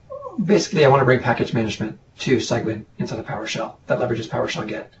basically, I want to bring package management to Cygwin inside of PowerShell that leverages PowerShell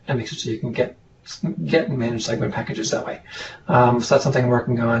Get and makes it so you can get and manage Cygwin packages that way. So that's something I'm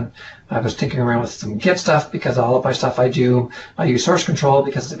working on. I was tinkering around with some Git stuff, because all of my stuff I use source control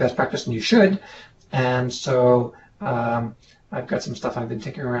because it's the best practice and you should. And so I've got some stuff I've been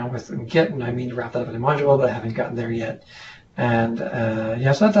tinkering around with in Git, and I mean to wrap that up in a module, but I haven't gotten there yet. And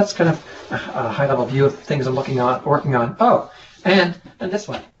yeah, so that's kind of a high-level view of things I'm working on. Oh, and this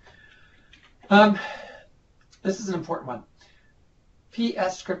one. This is an important one.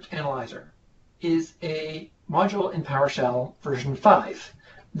 PS Script Analyzer is a module in PowerShell version 5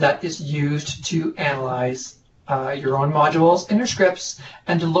 that is used to analyze your own modules and your scripts,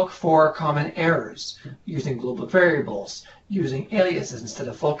 and to look for common errors using global variables, using aliases instead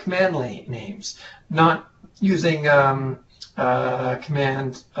of full command names, not using command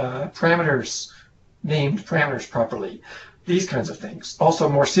parameters, named parameters properly. These kinds of things. Also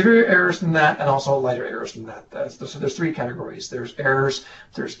more severe errors than that, and also lighter errors than that. So there's three categories. There's errors,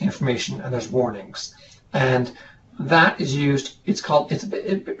 there's information, and there's warnings. And that is used, it's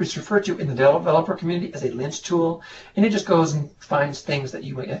referred to in the developer community as a lynch tool, and it just goes and finds things that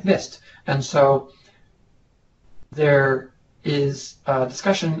you might have missed. And so there is a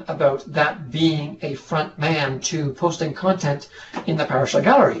discussion about that being a front man to posting content in the PowerShell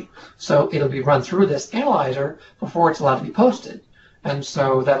gallery. So it'll be run through this analyzer before it's allowed to be posted. And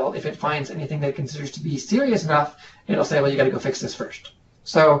so that'll, if it finds anything that it considers to be serious enough, it'll say, well, you got to go fix this first.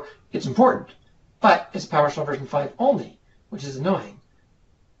 So it's important, but it's PowerShell version 5 only, which is annoying.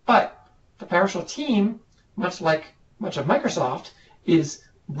 But the PowerShell team, much of Microsoft, is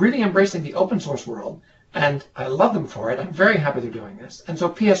really embracing the open source world, and I love them for it. I'm very happy they're doing this. And so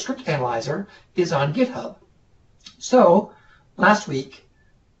PS Script Analyzer is on GitHub. So last week,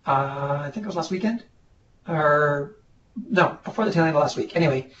 I think it was last weekend, or no, before the tail end of last week.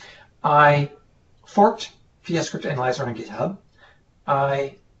 Anyway, I forked PS Script Analyzer on GitHub.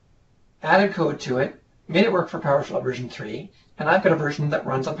 I added code to it, made it work for PowerShell version 3, and I've got a version that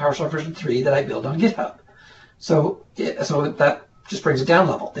runs on PowerShell version 3 that I build on GitHub. So that just brings it down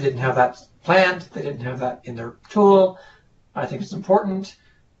level. They didn't have that planned. They didn't have that in their tool. I think it's important.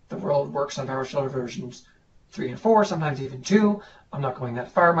 The world works on PowerShell versions 3 and 4, sometimes even 2. I'm not going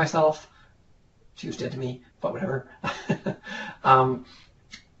that far myself. 2's dead to me, but whatever.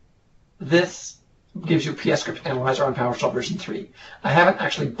 This gives you PS Script Analyzer on PowerShell version 3. I haven't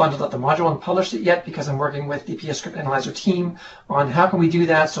actually bundled up the module and published it yet, because I'm working with the PS Script Analyzer team on how can we do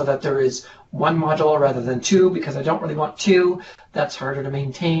that so that there is one module rather than 2, because I don't really want 2. That's harder to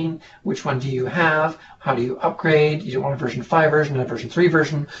maintain. Which one do you have? How do you upgrade? You don't want a version 5 version and a version 3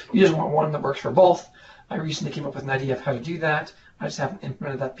 version. You just want one that works for both. I recently came up with an idea of how to do that. I just haven't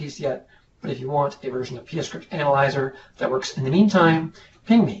implemented that piece yet. But if you want a version of PS Script Analyzer that works in the meantime,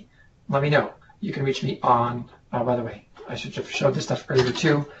 ping me. Let me know. You can reach me on, by the way, I should have showed this stuff earlier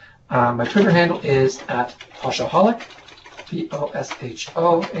too. My Twitter handle is @Poshaholic,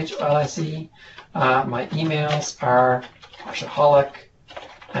 POSHOHOLIC. My emails are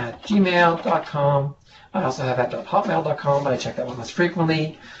poshaholic@gmail.com. I also have @hotmail.com, but I check that one less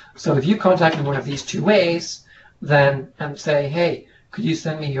frequently. So if you contact me one of these two ways, then and say, hey, could you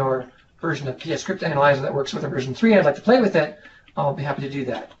send me your version of PS Script Analyzer that works with a version 3? I'd like to play with it. I'll be happy to do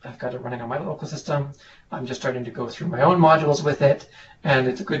that. I've got it running on my local system. I'm just starting to go through my own modules with it, and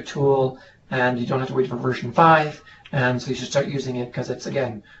it's a good tool, and you don't have to wait for version 5, and so you should start using it, because it's,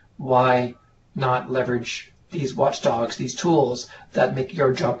 again, why not leverage these watchdogs, these tools that make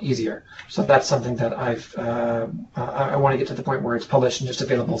your job easier? So that's something that I want to get to the point where it's published and just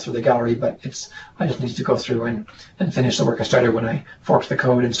available through the gallery, but I just need to go through and finish the work I started when I forked the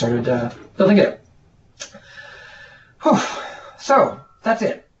code and started building it. Whew. So that's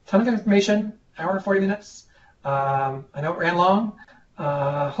it. Ton of information, hour and 40 minutes. I know it ran long.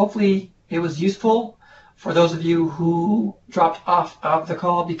 Hopefully it was useful for those of you who dropped off of the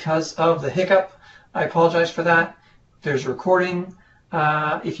call because of the hiccup. I apologize for that. There's a recording.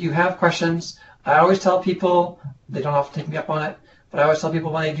 If you have questions, I always tell people, they don't often take me up on it, but I always tell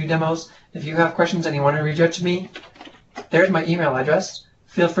people when I do demos, if you have questions and you want to reach out to me, there's my email address.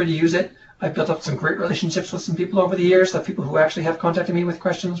 Feel free to use it. I've built up some great relationships with some people over the years, the people who actually have contacted me with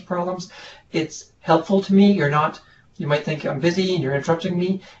questions, problems. It's helpful to me. You might think I'm busy and you're interrupting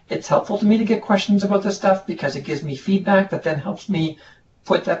me. It's helpful to me to get questions about this stuff because it gives me feedback that then helps me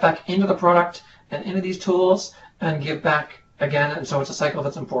put that back into the product and into these tools and give back again. And so it's a cycle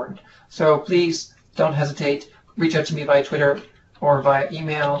that's important. So please don't hesitate. Reach out to me via Twitter or via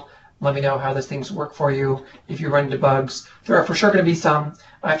email. Let me know how these things work for you. If you run into bugs, there are for sure going to be some.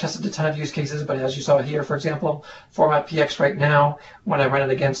 I've tested a ton of use cases, but as you saw here, for example, Format PX right now, when I run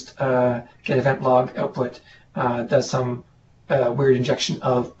it against get event log output, does some weird injection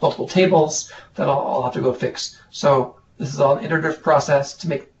of multiple tables that I'll have to go fix. So this is all an iterative process to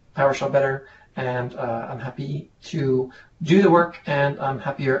make PowerShell better, and I'm happy to do the work, and I'm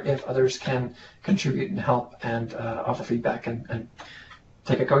happier if others can contribute and help and offer feedback and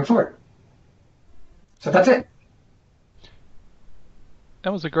take it going forward. So that's it.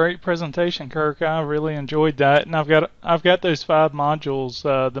 That was a great presentation, Kirk. I really enjoyed that, and I've got those 5 modules,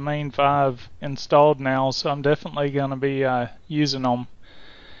 the main 5, installed now, so I'm definitely going to be using them.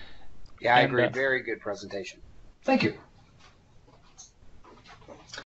 Yeah, I agree. Very good presentation. Thank you.